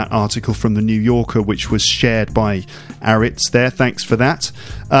summary of that article from The New Yorker, which was shared by Aritz there. Thanks for that.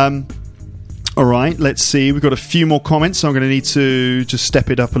 All right, let's see. We've got a few more comments, so I'm going to need to just step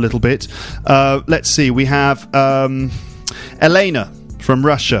it up a little bit. Let's see. We have Elena from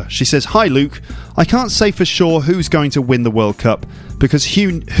Russia. She says, "Hi, Luke. I can't say for sure who's going to win the World Cup because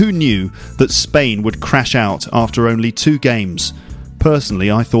who knew that Spain would crash out after only 2 games? Personally,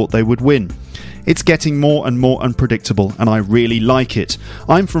 I thought they would win. It's getting more and more unpredictable, and I really like it.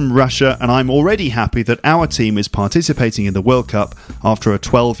 I'm from Russia, and I'm already happy that our team is participating in the World Cup after a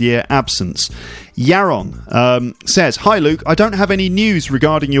 12-year absence." Yaron says, "Hi Luke, I don't have any news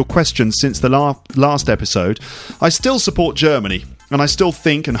regarding your question since the last episode. I still support Germany, and I still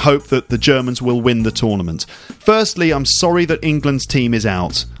think and hope that the Germans will win the tournament. Firstly, I'm sorry that England's team is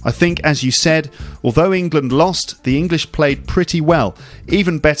out. I think, as you said, although England lost, the English played pretty well,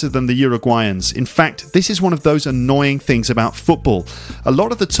 even better than the Uruguayans. In fact, this is one of those annoying things about football. A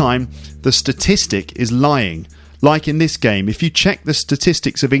lot of the time, the statistic is lying. Like in this game, if you check the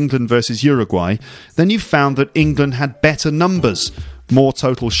statistics of England versus Uruguay, then you found that England had better numbers, more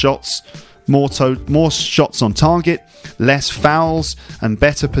total shots, more shots on target, less fouls, and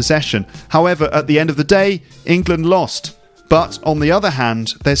better possession. However, at the end of the day, England lost. But on the other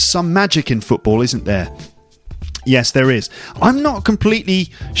hand, there's some magic in football, isn't there?" Yes, there is. I'm not completely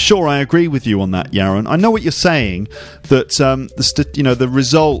sure I agree with you on that, Yaron. I know what you're saying, that the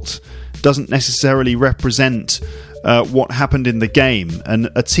result doesn't necessarily represent what happened in the game, and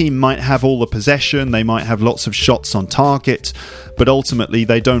a team might have all the possession, they might have lots of shots on target, but ultimately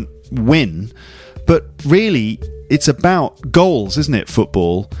they don't win. But really, it's about goals, isn't it,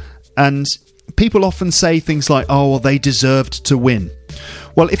 football? And people often say things like, "Oh, well, they deserved to win."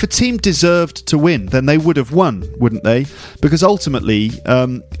 Well, if a team deserved to win, then they would have won, wouldn't they? Because ultimately,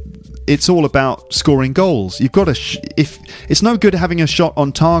 it's all about scoring goals. You've got if it's no good having a shot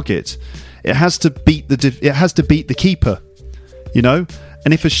on target, it has to beat the keeper, you know.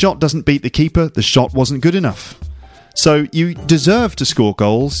 And if a shot doesn't beat the keeper, the shot wasn't good enough. So you deserve to score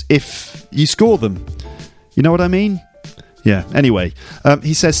goals if you score them. You know what I mean? Yeah, anyway,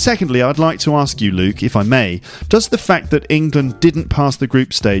 he says, secondly, I'd like to ask you, Luke, if I may, does the fact that England didn't pass the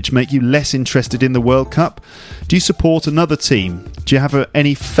group stage make you less interested in the World Cup? Do you support another team? Do you have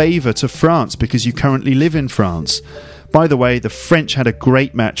any favour to France because you currently live in France? By the way, the French had a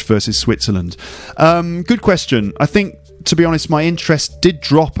great match versus Switzerland. Good question. I think, to be honest, my interest did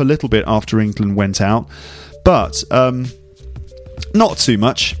drop a little bit after England went out, but not too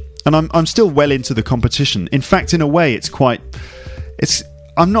much. And I'm still well into the competition. In fact, in a way,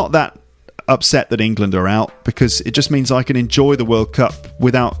 I'm not that upset that England are out, because it just means I can enjoy the World Cup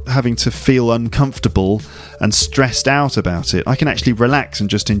without having to feel uncomfortable and stressed out about it. I can actually relax and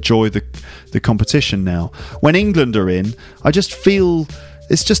just enjoy the competition now. When England are in, I just feel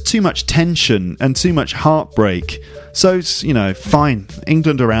it's just too much tension and too much heartbreak. So it's, fine.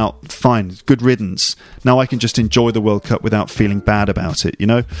 England are out, fine, good riddance. Now I can just enjoy the World Cup without feeling bad about it,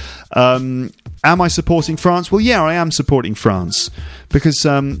 Am I supporting France? Well, yeah, I am supporting France. Because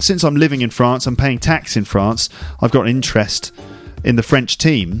since I'm living in France, I'm paying tax in France, I've got an interest in the French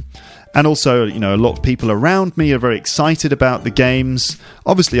team. And also, a lot of people around me are very excited about the games.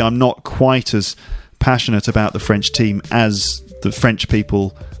 Obviously, I'm not quite as passionate about the French team as the French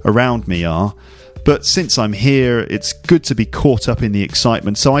people around me are. But since I'm here, it's good to be caught up in the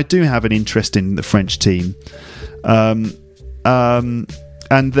excitement. So I do have an interest in the French team.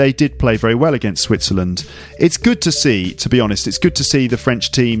 And they did play very well against Switzerland. It's good to see, to be honest, it's good to see the French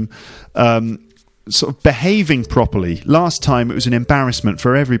team sort of behaving properly. Last time it was an embarrassment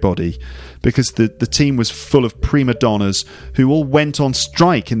for everybody because the team was full of prima donnas who all went on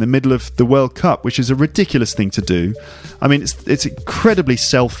strike in the middle of the World Cup, which is a ridiculous thing to do. I mean, it's an incredibly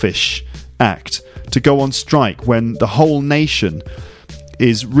selfish act to go on strike when the whole nation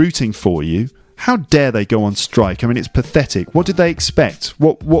is rooting for you. How dare they go on strike? I mean, it's pathetic. What did they expect?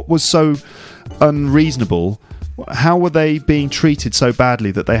 What was so unreasonable? How were they being treated so badly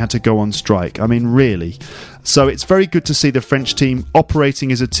that they had to go on strike? I mean, really. So it's very good to see the French team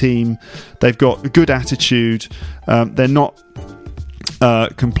operating as a team. They've got a good attitude. They're not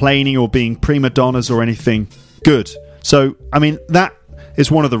complaining or being prima donnas or anything. Good. So, I mean, that is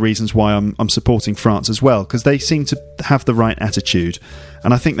one of the reasons why I'm supporting France as well, because they seem to have the right attitude,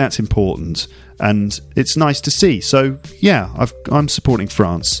 and I think that's important, and it's nice to see. So yeah, I'm supporting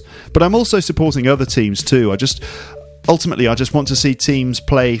France, but I'm also supporting other teams too. I just want to see teams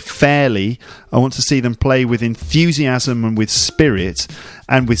play fairly. I want to see them play with enthusiasm and with spirit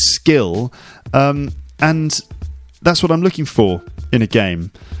and with skill, and that's what I'm looking for in a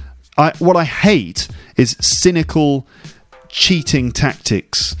game. What I hate is cynical cheating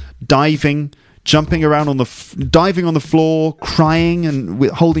tactics, jumping around diving on the floor, crying and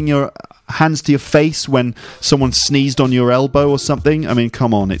holding your hands to your face when someone sneezed on your elbow or something. I mean,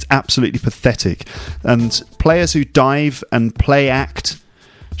 come on, it's absolutely pathetic. And players who dive and play act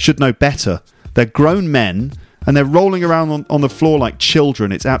should know better. They're grown men and they're rolling around on the floor like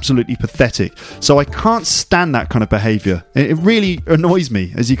children. It's absolutely pathetic. So I can't stand that kind of behaviour. It really annoys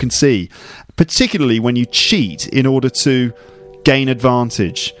me, as you can see, particularly when you cheat in order to gain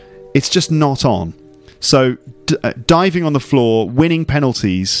advantage. It's just not on. So diving on the floor, winning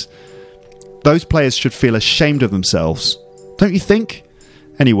penalties, those players should feel ashamed of themselves. Don't you think?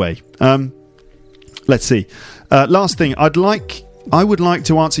 Anyway, let's see. Last thing, I would like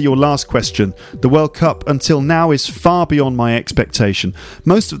to answer your last question. The World Cup until now is far beyond my expectation.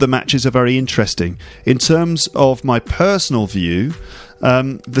 Most of the matches are very interesting. In terms of my personal view,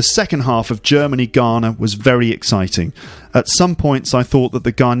 the second half of Germany-Ghana was very exciting. At some points I thought that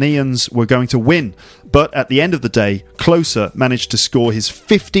the Ghanaians were going to win, but at the end of the day, Klose managed to score his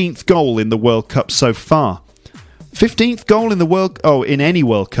 15th goal in the World Cup so far. 15th goal in the in any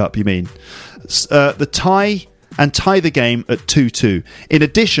World Cup, you mean? Tie the game at 2-2. In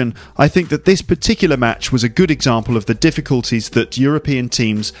addition, I think that this particular match was a good example of the difficulties that European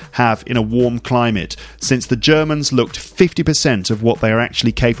teams have in a warm climate, since the Germans looked 50% of what they are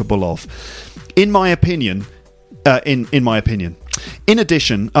actually capable of. In my opinion. In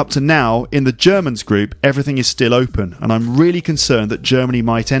addition, up to now, in the Germans group, everything is still open, and I'm really concerned that Germany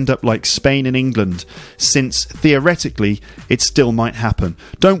might end up like Spain and England, since theoretically it still might happen.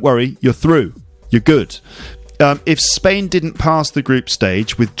 Don't worry, you're through. You're good. If Spain didn't pass the group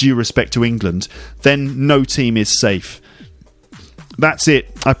stage, with due respect to England, then no team is safe. That's it.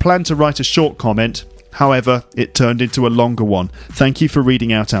 I planned to write a short comment. However, it turned into a longer one. Thank you for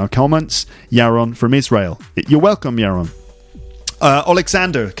reading out our comments. Yaron from Israel. You're welcome, Yaron.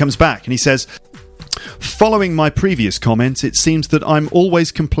 Alexander comes back and he says, following my previous comment, it seems that I'm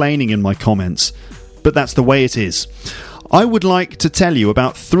always complaining in my comments, but that's the way it is. I would like to tell you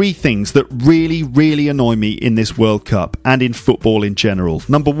about 3 things that really, really annoy me in this World Cup and in football in general.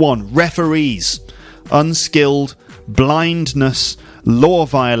 Number 1, referees. Unskilled, blindness, law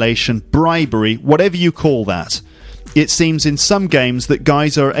violation, bribery, whatever you call that. It seems in some games that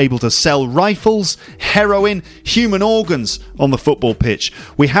guys are able to sell rifles, heroin, human organs on the football pitch.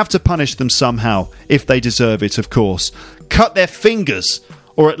 We have to punish them somehow, if they deserve it, of course. Cut their fingers,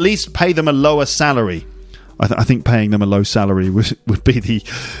 or at least pay them a lower salary. I think paying them a low salary would be the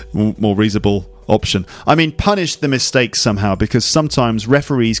more reasonable option. I mean, punish the mistakes somehow, because sometimes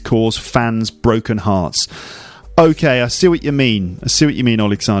referees cause fans broken hearts. Okay, I see what you mean.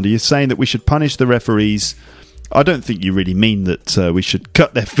 Alexander. You're saying that we should punish the referees. I don't think you really mean that we should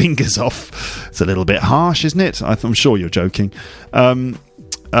cut their fingers off. It's a little bit harsh, isn't it? I'm sure you're joking.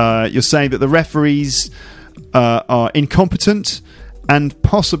 You're saying that the referees are incompetent and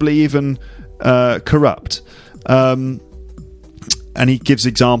possibly even corrupt. And he gives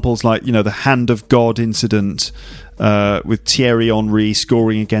examples like, the hand of God incident with Thierry Henry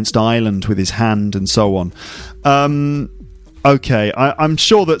scoring against Ireland with his hand and so on. Okay, I'm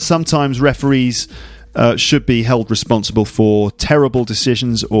sure that sometimes referees should be held responsible for terrible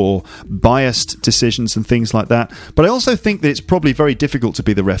decisions or biased decisions and things like that. But I also think that it's probably very difficult to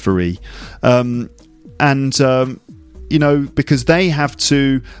be the referee. Because they have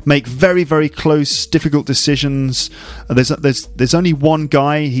to make very, very close, difficult decisions. There's only one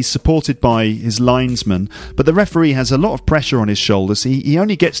guy. He's supported by his linesman, but the referee has a lot of pressure on his shoulders. He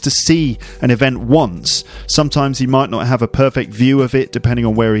only gets to see an event once. Sometimes he might not have a perfect view of it, depending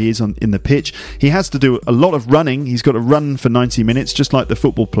on where he is in the pitch. He has to do a lot of running. He's got to run for 90 minutes, just like the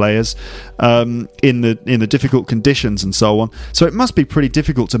football players, in the difficult conditions and so on. So it must be pretty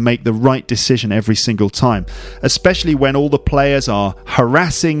difficult to make the right decision every single time, especially when all the players are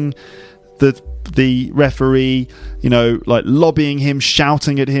harassing the referee, like lobbying him,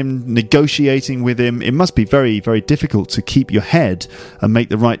 shouting at him, negotiating with him. It must be very, very difficult to keep your head and make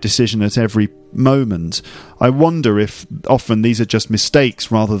the right decision at every moment. I wonder if often these are just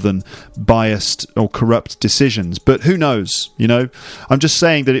mistakes rather than biased or corrupt decisions. But who knows, I'm just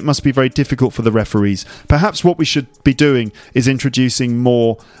saying that it must be very difficult for the referees. Perhaps what we should be doing is introducing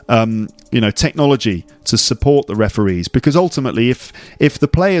more technology to support the referees, because ultimately if the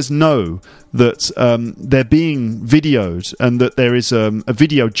players know that they're being videoed and that there is a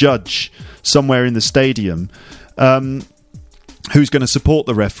video judge somewhere in the stadium who's going to support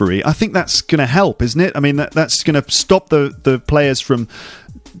the referee, I think that's going to help, isn't it? I mean, that's going to stop the players from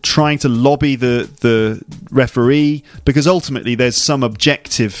trying to lobby the referee, because ultimately there's some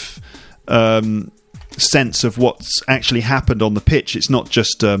objective sense of what's actually happened on the pitch. It's not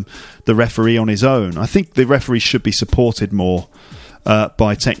just the referee on his own. I think the referee should be supported more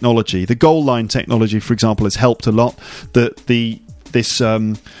by technology. The goal line technology, for example, has helped a lot. This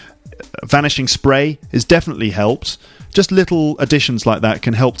vanishing spray has definitely helped. Just little additions like that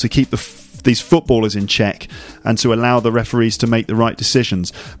can help to keep these footballers in check and to allow the referees to make the right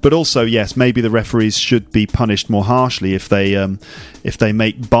decisions. But also, yes, maybe the referees should be punished more harshly if they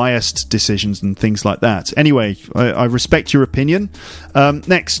make biased decisions and things like that. Anyway, I respect your opinion.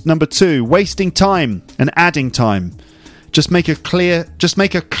 Next, number 2, wasting time and adding time. Just make a clear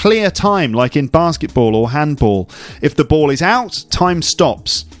time, like in basketball or handball. If the ball is out, time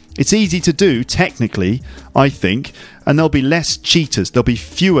stops. It's easy to do, technically, I think, and there'll be less cheaters. There'll be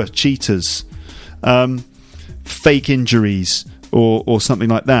fewer cheaters, fake injuries or something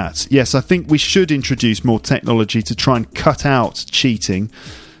like that. Yes, I think we should introduce more technology to try and cut out cheating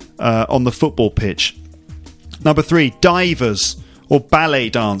on the football pitch. Number 3, divers or ballet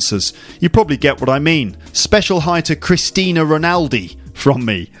dancers. You probably get what I mean. Special hi to Christina Ronaldi from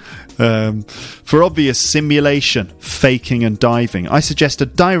me. For obvious simulation, faking and diving, I suggest a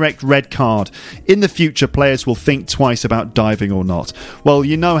direct red card. In the future, players will think twice about diving or not. Well,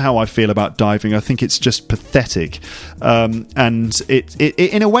 you know how I feel about diving. I think it's just pathetic. And it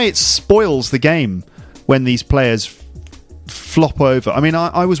in a way, it spoils the game when these players flop over. I mean,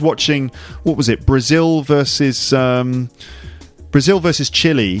 I was watching, what was it, Brazil versus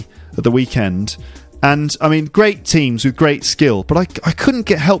Chile at the weekend. And, I mean, great teams with great skill, but I couldn't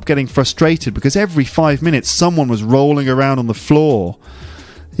help getting frustrated because every 5 minutes someone was rolling around on the floor.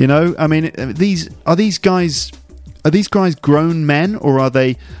 I mean, are these guys grown men, or are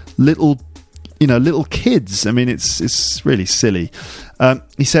they little kids? I mean, it's really silly.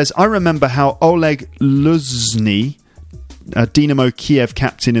 He says, I remember how Oleg Luzhny, a Dynamo Kiev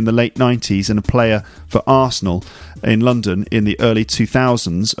captain in the late 90s and a player for Arsenal in London in the early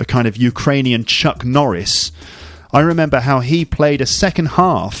 2000s, a kind of Ukrainian Chuck Norris. I remember how he played a second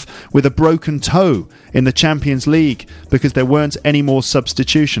half with a broken toe in the Champions League because there weren't any more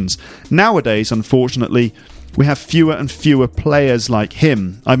substitutions. Nowadays, unfortunately, we have fewer and fewer players like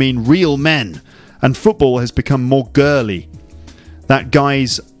him. I mean, real men. And football has become more girly. That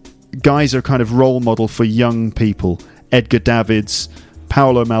guys are kind of role model for young people. Edgar Davids,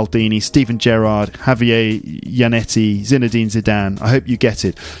 Paolo Maldini, Steven Gerrard, Javier Zanetti, Zinedine Zidane. I hope you get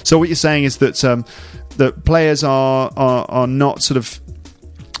it. So what you're saying is that that players are not sort of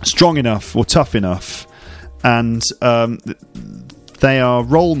strong enough or tough enough, and they are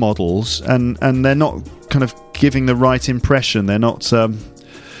role models, and they're not kind of giving the right impression. They're not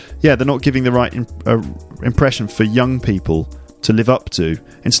they're not giving the right impression for young people to live up to.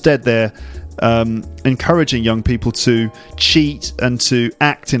 Instead, they're encouraging young people to cheat and to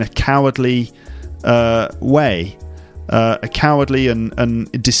act in a cowardly way. A cowardly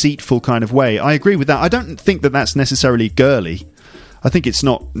and deceitful kind of way. I agree with that. I don't think that that's necessarily girly. I think it's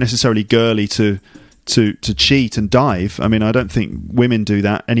not necessarily girly to cheat and dive. I mean, I don't think women do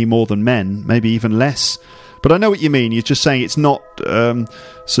that any more than men, maybe even less. But I know what you mean. You're just saying it's not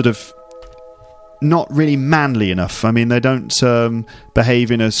not really manly enough. I mean, they don't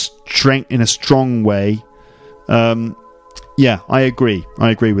behave in a strong way. Yeah, I agree. I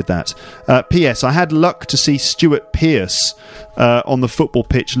agree with that. P.S. I had luck to see Stuart Pearce on the football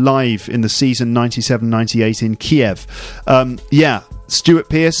pitch live in the season 97-98 in Kiev. Yeah, Stuart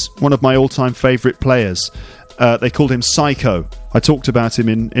Pearce, one of my all-time favourite players. They called him Psycho. I talked about him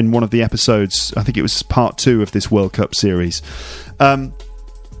in one of the episodes. I think it was part 2 of this World Cup series.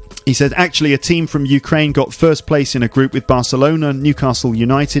 He said, actually, a team from Ukraine got first place in a group with Barcelona, Newcastle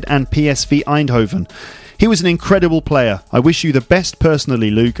United and PSV Eindhoven. He was an incredible player. I wish you the best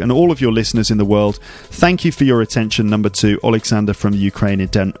personally, Luke, and all of your listeners in the world. Thank you for your attention. Number 2, Alexander from Ukraine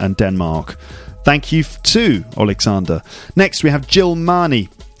and Denmark. Thank you too, Alexander. Next, we have Jill Marnie.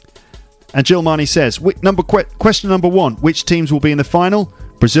 And Jill Marnie says, question number 1, which teams will be in the final?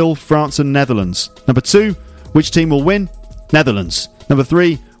 Brazil, France and Netherlands. Number 2, which team will win? Netherlands. Number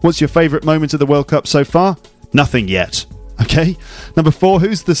 3, what's your favourite moment of the World Cup so far? Nothing yet. Okay. Number 4,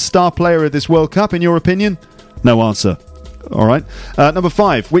 who's the star player of this World Cup in your opinion? No answer. All right. Number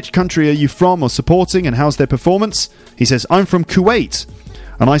 5, which country are you from or supporting and how's their performance? He says, I'm from Kuwait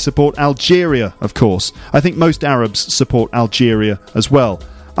and I support Algeria, of course. I think most Arabs support Algeria as well.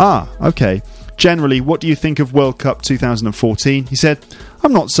 Ah, okay. Generally, what do you think of World Cup 2014? He said,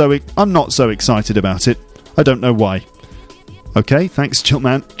 I'm not so excited about it. I don't know why. Okay, thanks,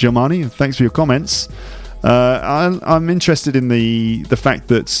 Gilmani. Thanks for your comments. I'm interested in the fact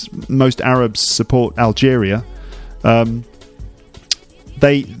that most Arabs support Algeria. They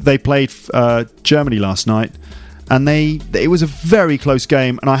played Germany last night, and it was a very close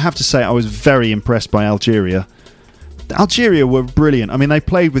game. And I have to say, I was very impressed by Algeria. Algeria were brilliant. I mean, they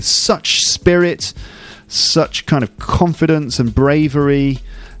played with such spirit, such kind of confidence and bravery.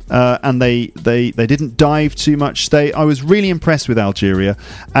 And they didn't dive too much. I was really impressed with Algeria,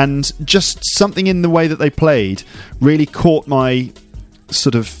 and just something in the way that they played really caught my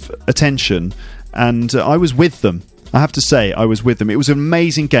sort of attention, and I was with them. I have to say, I was with them. It was an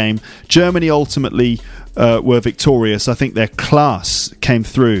amazing game. Germany ultimately were victorious. I think their class came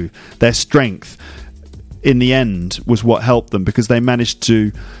through, their strength in the end was what helped them, because they managed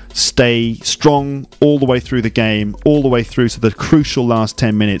to stay strong all the way through the game, all the way through to the crucial last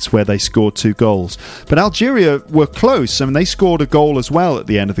 10 minutes where they scored 2 goals. But Algeria were close. I mean, they scored a goal as well at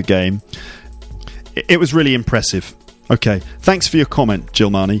the end of the game. It was really impressive. Okay, thanks for your comment,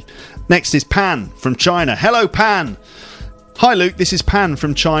 Gilmani. Next is Pan from China. Hello, Pan. Hi, Luke. This is Pan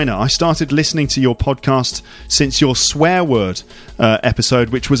from China. I started listening to your podcast since your swear word episode,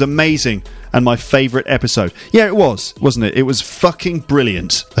 which was amazing and my favourite episode. Yeah, it was, wasn't it? It was fucking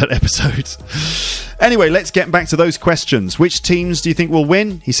brilliant, that episode. Anyway, let's get back to those questions. Which teams do you think will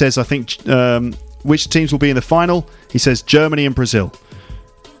win? He says, I think, which teams will be in the final? He says, Germany and Brazil.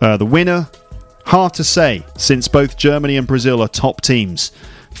 The winner? Hard to say, since both Germany and Brazil are top teams.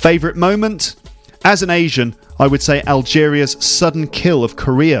 Favourite moment? As an Asian, I would say Algeria's sudden kill of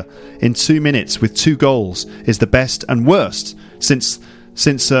Korea in 2 minutes with 2 goals is the best and worst. Since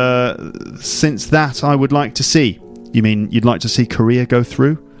that I would like to see. You mean you'd like to see Korea go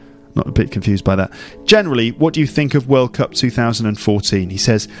through? Not a bit confused by that. Generally, what do you think of World Cup 2014? He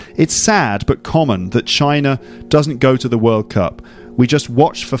says, it's sad but common that China doesn't go to the World Cup. We just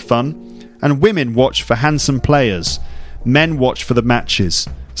watch for fun, and women watch for handsome players. Men watch for the matches.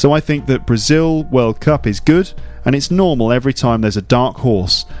 So I think that Brazil World Cup is good and it's normal every time there's a dark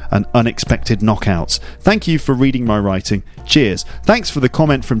horse and unexpected knockouts. Thank you for reading my writing. Cheers. Thanks for the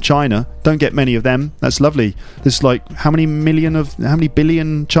comment from China. Don't get many of them. That's lovely. There's like how many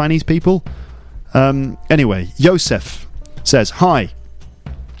billion Chinese people? Anyway, Yosef says, hi.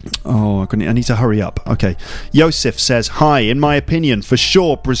 Oh, I need to hurry up. Okay. Yosef says, hi. In my opinion, for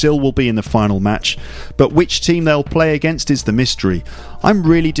sure Brazil will be in the final match, but which team they'll play against is the mystery. I'm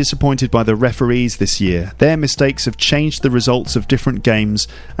really disappointed by the referees this year. Their mistakes have changed the results of different games,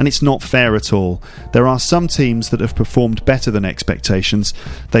 and it's not fair at all. There are some teams that have performed better than expectations.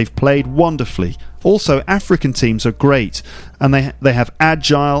 They've played wonderfully. Also, African teams are great, and they have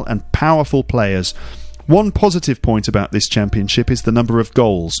agile and powerful players. One positive point about this championship is the number of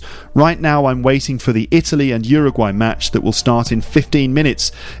goals. Right now I'm waiting for the Italy and Uruguay match that will start in 15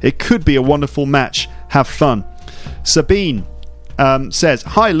 minutes. It could be a wonderful match. Have fun. Sabine says,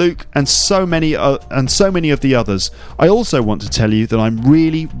 hi Luke and so many of the others. I also want to tell you that I'm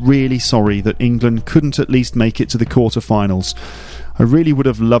really, really sorry that England couldn't at least make it to the quarterfinals. I really would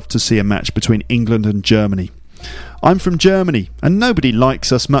have loved to see a match between England and Germany. I'm from Germany and nobody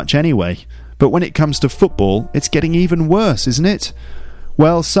likes us much anyway. But when it comes to football, it's getting even worse, isn't it?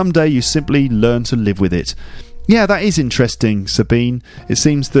 Well, someday you simply learn to live with it. Yeah, that is interesting, Sabine. It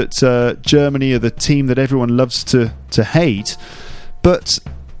seems that Germany are the team that everyone loves to hate, but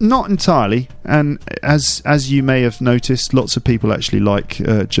not entirely. And as you may have noticed, lots of people actually like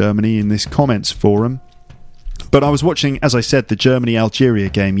Germany in this comments forum. But I was watching, as I said, the Germany-Algeria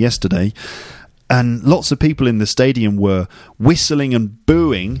game yesterday, and lots of people in the stadium were whistling and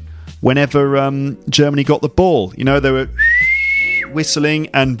booing whenever Germany got the ball. You know, they were whistling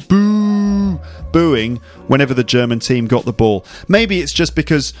and booing whenever the German team got the ball. Maybe it's just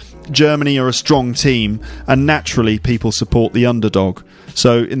because Germany are a strong team and naturally people support the underdog.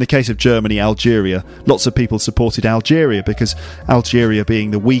 So in the case of Germany, Algeria, lots of people supported Algeria because Algeria, being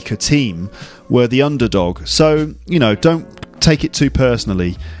the weaker team, were the underdog. So, you know, don't take it too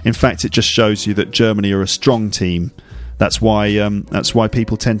personally. In fact, it just shows you that Germany are a strong team. That's why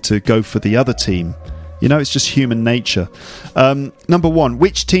people tend to go for the other team. You know, it's just human nature. Number one,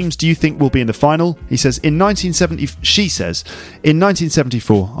 which teams do you think will be in the final? She says, in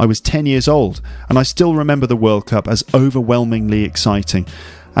 1974, I was 10 years old, and I still remember the World Cup as overwhelmingly exciting.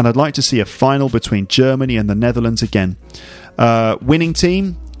 And I'd like to see a final between Germany and the Netherlands again. Winning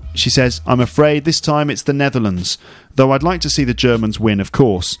team? She says, I'm afraid this time it's the Netherlands, though I'd like to see the Germans win, of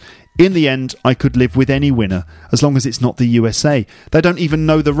course. In the end, I could live with any winner, as long as it's not the USA. They don't even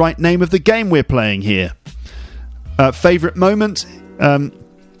know the right name of the game we're playing here. Favourite moment?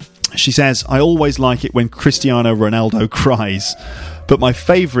 She says, I always like it when Cristiano Ronaldo cries. But my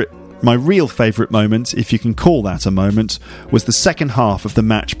real favourite moment, if you can call that a moment, was the second half of the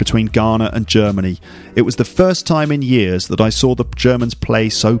match between Ghana and Germany. It was the first time in years that I saw the Germans play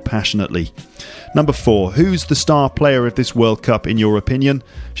so passionately. Number 4, who's the star player of this World Cup in your opinion?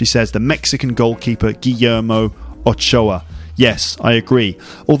 She says the Mexican goalkeeper Guillermo Ochoa. Yes, I agree.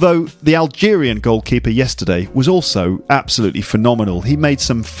 Although the Algerian goalkeeper yesterday was also absolutely phenomenal. He made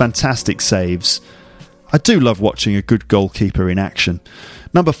some fantastic saves. I do love watching a good goalkeeper in action.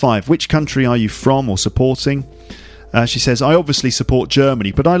 Number 5, which country are you from or supporting? She says, I obviously support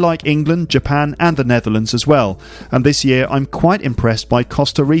Germany, but I like England, Japan and the Netherlands as well. And this year I'm quite impressed by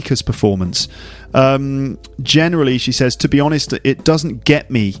Costa Rica's performance. Generally, she says, to be honest, it doesn't get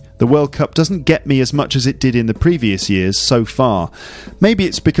me. The World Cup doesn't get me as much as it did in the previous years so far. Maybe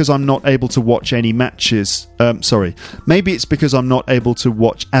it's because I'm not able to watch any matches. Maybe it's because I'm not able to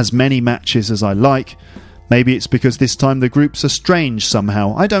watch as many matches as I like. Maybe it's because this time the groups are strange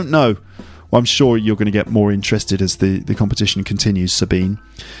somehow. I don't know. Well, I'm sure you're going to get more interested as the competition continues, Sabine.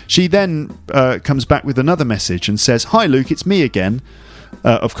 She then comes back with another message and says, Hi Luke, it's me again.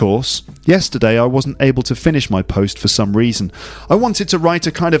 Of course. Yesterday I wasn't able to finish my post for some reason. I wanted to write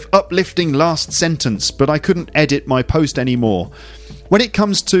a kind of uplifting last sentence, but I couldn't edit my post anymore. When it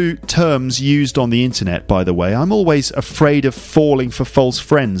comes to terms used on the internet, by the way, I'm always afraid of falling for false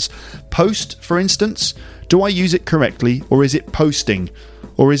friends. Post, for instance, do I use it correctly, or is it posting?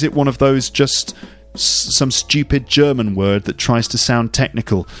 Or is it one of those just some stupid German word that tries to sound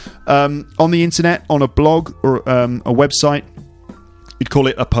technical? On the internet, on a blog or a website, you'd call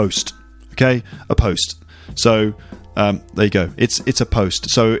it a post. Okay? A post. So there you go. It's a post.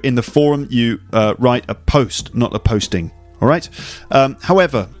 So in the forum, you write a post, not a posting. All right?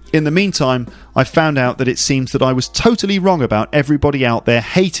 However, in the meantime, I found out that it seems that I was totally wrong about everybody out there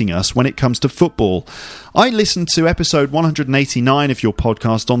hating us when it comes to football. I listened to episode 189 of your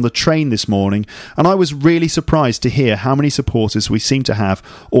podcast on the train this morning, and I was really surprised to hear how many supporters we seem to have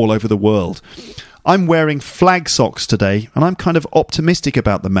all over the world. I'm wearing flag socks today, and I'm kind of optimistic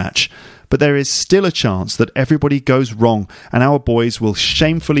about the match. But there is still a chance that everybody goes wrong and our boys will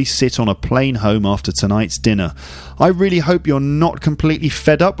shamefully sit on a plane home after tonight's dinner. I really hope you're not completely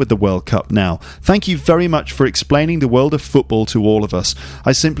fed up with the World Cup now. Thank you very much for explaining the world of football to all of us.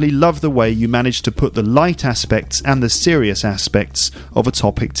 I simply love the way you managed to put the light aspects and the serious aspects of a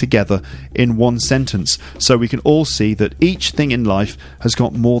topic together in one sentence, so we can all see that each thing in life has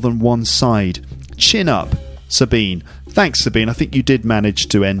got more than one side. Chin up, Sabine. Thanks, Sabine. I think you did manage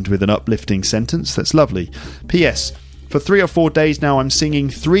to end with an uplifting sentence. That's lovely. P.S. For 3 or 4 days now, I'm singing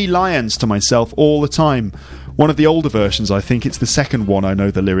Three Lions to myself all the time. One of the older versions, I think. It's the second one I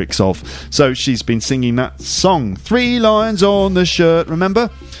know the lyrics of. So she's been singing that song. 3 lions on the shirt, remember?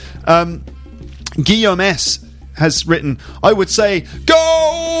 Guillaume S. has written, I would say,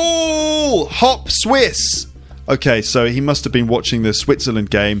 goal! Hop Swiss! Okay, so he must have been watching the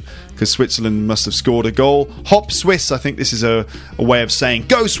Switzerland game because Switzerland must have scored a goal. Hop Swiss, I think this is a way of saying,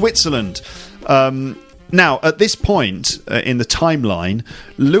 go Switzerland! Now, at this point in the timeline,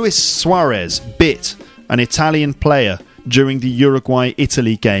 Luis Suarez bit an Italian player during the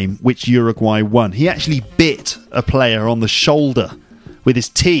Uruguay-Italy game, which Uruguay won. He actually bit a player on the shoulder with his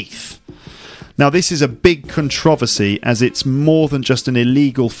teeth. Now, this is a big controversy as it's more than just an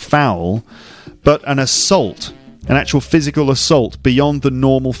illegal foul, but an assault, an actual physical assault beyond the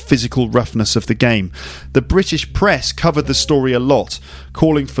normal physical roughness of the game. The British press covered the story a lot,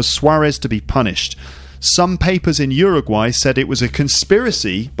 calling for Suarez to be punished. Some papers in Uruguay said it was a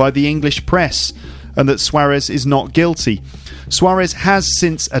conspiracy by the English press and that Suarez is not guilty. Suarez has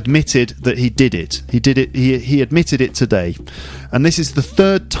since admitted that he did it. He admitted it today. And this is the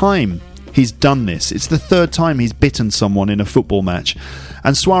third time he's done this. It's the third time he's bitten someone in a football match.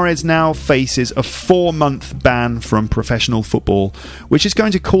 And Suarez now faces a 4-month ban from professional football, which is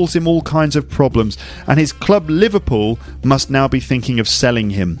going to cause him all kinds of problems. And his club Liverpool must now be thinking of selling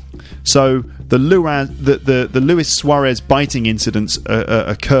him. So the Luis Suarez biting incidents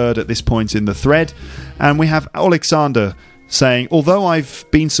occurred at this point in the thread. And we have Alexander saying, although I've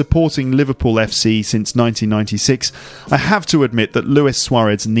been supporting Liverpool FC since 1996, I have to admit that Luis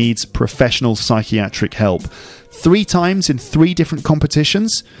Suarez needs professional psychiatric help. 3 times in 3 different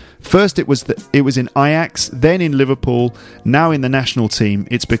competitions. First it was in Ajax, then in Liverpool, now in the national team.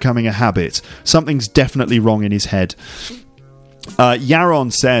 It's becoming a habit. Something's definitely wrong in his head.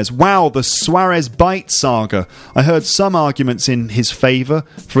 Yaron says, wow, the Suarez bite saga. I heard some arguments in his favour.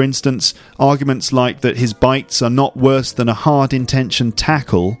 For instance, arguments like that his bites are not worse than a hard-intentioned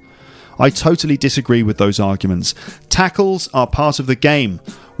tackle. I totally disagree with those arguments. Tackles are part of the game,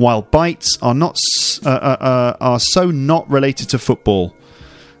 while bites are so not related to football.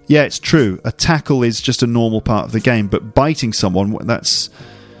 Yeah, it's true. A tackle is just a normal part of the game, but biting someone, that's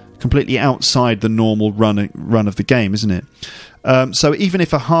completely outside the normal run of the game, isn't it? So even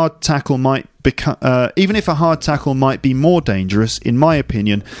if a hard tackle might be more dangerous, in my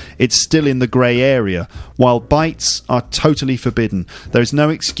opinion, it's still in the grey area. While bites are totally forbidden, there is no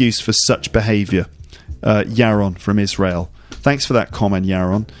excuse for such behaviour. Yaron from Israel. Thanks for that comment,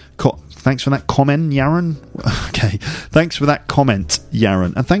 Yaron. Thanks for that comment, Yaron. Okay, thanks for that comment,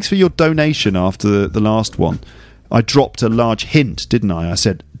 Yaron, and thanks for your donation after the last one. I dropped a large hint, didn't I? I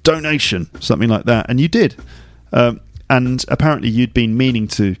said donation, something like that, and you did. And apparently you'd been meaning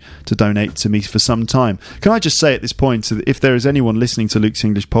to donate to me for some time. Can I just say at this point, if there is anyone listening to Luke's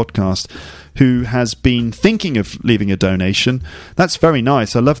English podcast who has been thinking of leaving a donation, that's very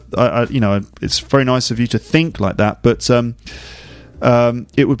nice. It's very nice of you to think like that, but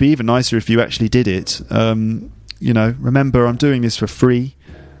it would be even nicer if you actually did it. Remember, I'm doing this for free.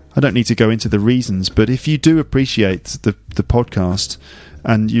 I don't need to go into the reasons, but if you do appreciate the podcast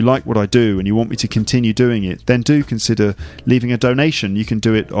and you like what I do and you want me to continue doing it, then do consider leaving a donation. You can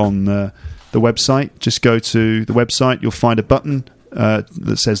do it on the website. Just go to the website. You'll find a button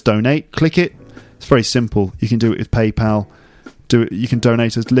that says donate. Click it. It's very simple. You can do it with PayPal. You can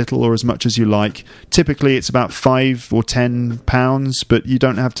donate as little or as much as you like. Typically it's about £5 or £10, but you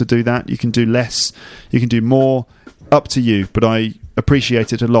don't have to do that. You can do less. You can do more. Up to you, but I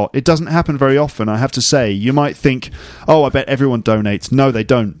appreciate it a lot. It doesn't happen very often, I have to say. You might think, oh, I bet everyone donates. No, they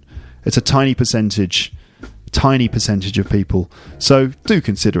don't. It's a tiny percentage of people. So do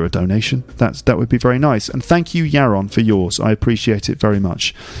consider a donation. That would be very nice. And thank you, Yaron, for yours. I appreciate it very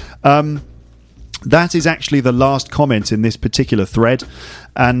much. That is actually the last comment in this particular thread,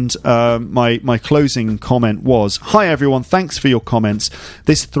 and my closing comment was, "Hi everyone, thanks for your comments.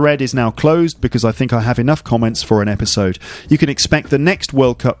 This thread is now closed because I think I have enough comments for an episode. You can expect the next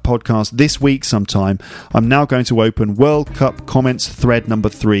World Cup podcast this week sometime. I'm now going to open World Cup comments thread number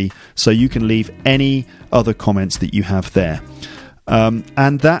 3, so you can leave any other comments that you have there."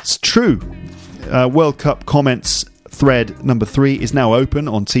 And that's true. World Cup comments thread number 3 is now open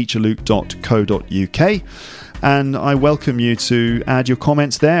on teacherluke.co.uk, and I welcome you to add your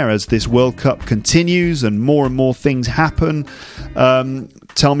comments there as this World Cup continues and more things happen.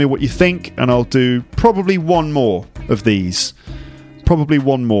 Tell me what you think, and I'll do probably one more of these. Probably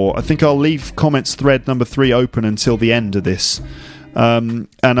one more. I think I'll leave comments thread number 3 open until the end of this. And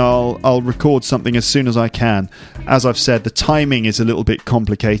I'll record something as soon as I can. As I've said, the timing is a little bit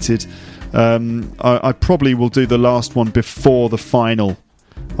complicated. I probably will do the last one before the final,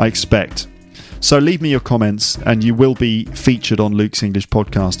 I expect. So leave me your comments and you will be featured on Luke's English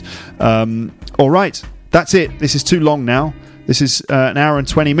Podcast. Alright, that's it. This is too long now. This is an hour and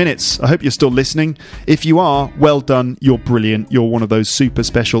 20 minutes. I hope you're still listening. If you are, well done. You're brilliant. You're one of those super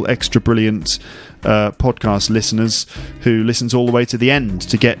special, extra brilliant podcast listeners who listens all the way to the end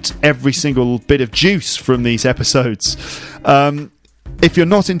to get every single bit of juice from these episodes. If you're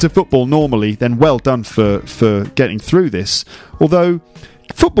not into football normally, then well done for getting through this. Although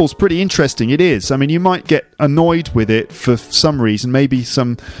football's pretty interesting, it is. I mean, you might get annoyed with it for some reason. Maybe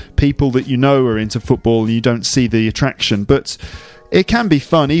some people that you know are into football and you don't see the attraction. But it can be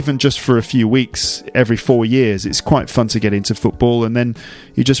fun, even just for a few weeks every 4 years. It's quite fun to get into football, and then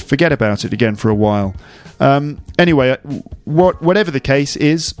you just forget about it again for a while. Anyway, whatever the case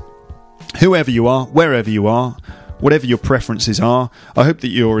is, whoever you are, wherever you are, whatever your preferences are, I hope that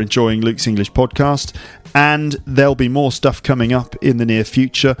you're enjoying Luke's English Podcast, and there'll be more stuff coming up in the near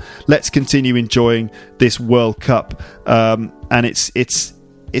future. Let's continue enjoying this World Cup, and it's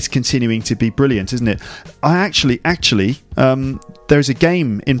continuing to be brilliant, isn't it? Actually, there's a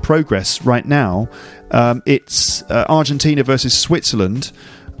game in progress right now. It's Argentina versus Switzerland,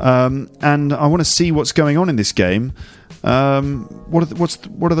 and I want to see what's going on in this game. What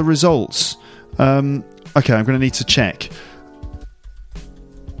are the results? Okay, I'm going to need to check.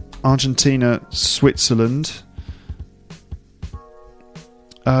 Argentina, Switzerland.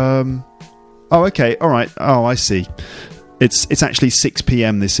 Oh, okay, all right. Oh, I see. It's actually 6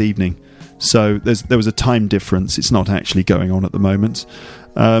 p.m. this evening, so there was a time difference. It's not actually going on at the moment.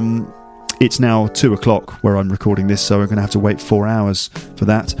 It's now 2 o'clock where I'm recording this, so I'm going to have to wait 4 hours for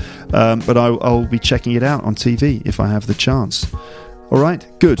that. But I'll be checking it out on TV if I have the chance. All right,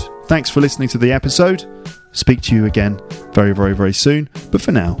 good. Thanks for listening to the episode. Speak to you again very, very, very soon. But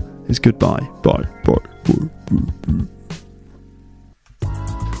for now, it's goodbye. Bye.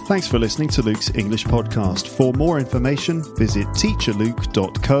 Thanks for listening to Luke's English Podcast. For more information, visit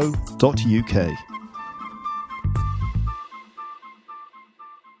teacherluke.co.uk.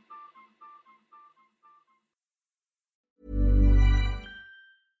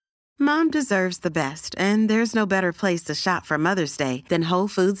 Mom deserves the best, and there's no better place to shop for Mother's Day than Whole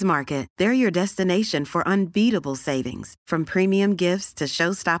Foods Market. They're your destination for unbeatable savings, from premium gifts to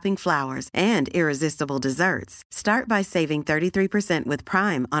show-stopping flowers and irresistible desserts. Start by saving 33% with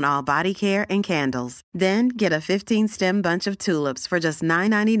Prime on all body care and candles. Then get a 15-stem bunch of tulips for just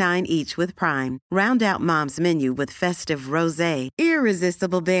 $9.99 each with Prime. Round out Mom's menu with festive rosé,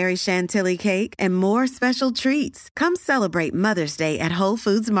 irresistible berry chantilly cake, and more special treats. Come celebrate Mother's Day at Whole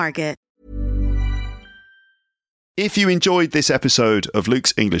Foods Market. If you enjoyed this episode of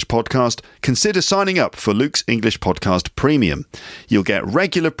Luke's English Podcast, consider signing up for Luke's English Podcast Premium. You'll get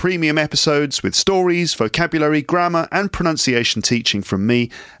regular premium episodes with stories, vocabulary, grammar and pronunciation teaching from me,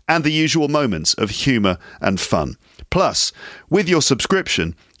 and the usual moments of humour and fun. Plus, with your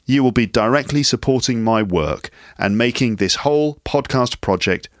subscription, you will be directly supporting my work and making this whole podcast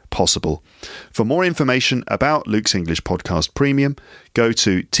project possible. For more information about Luke's English Podcast Premium, go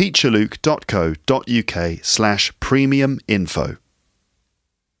to teacherluke.co.uk/premium info.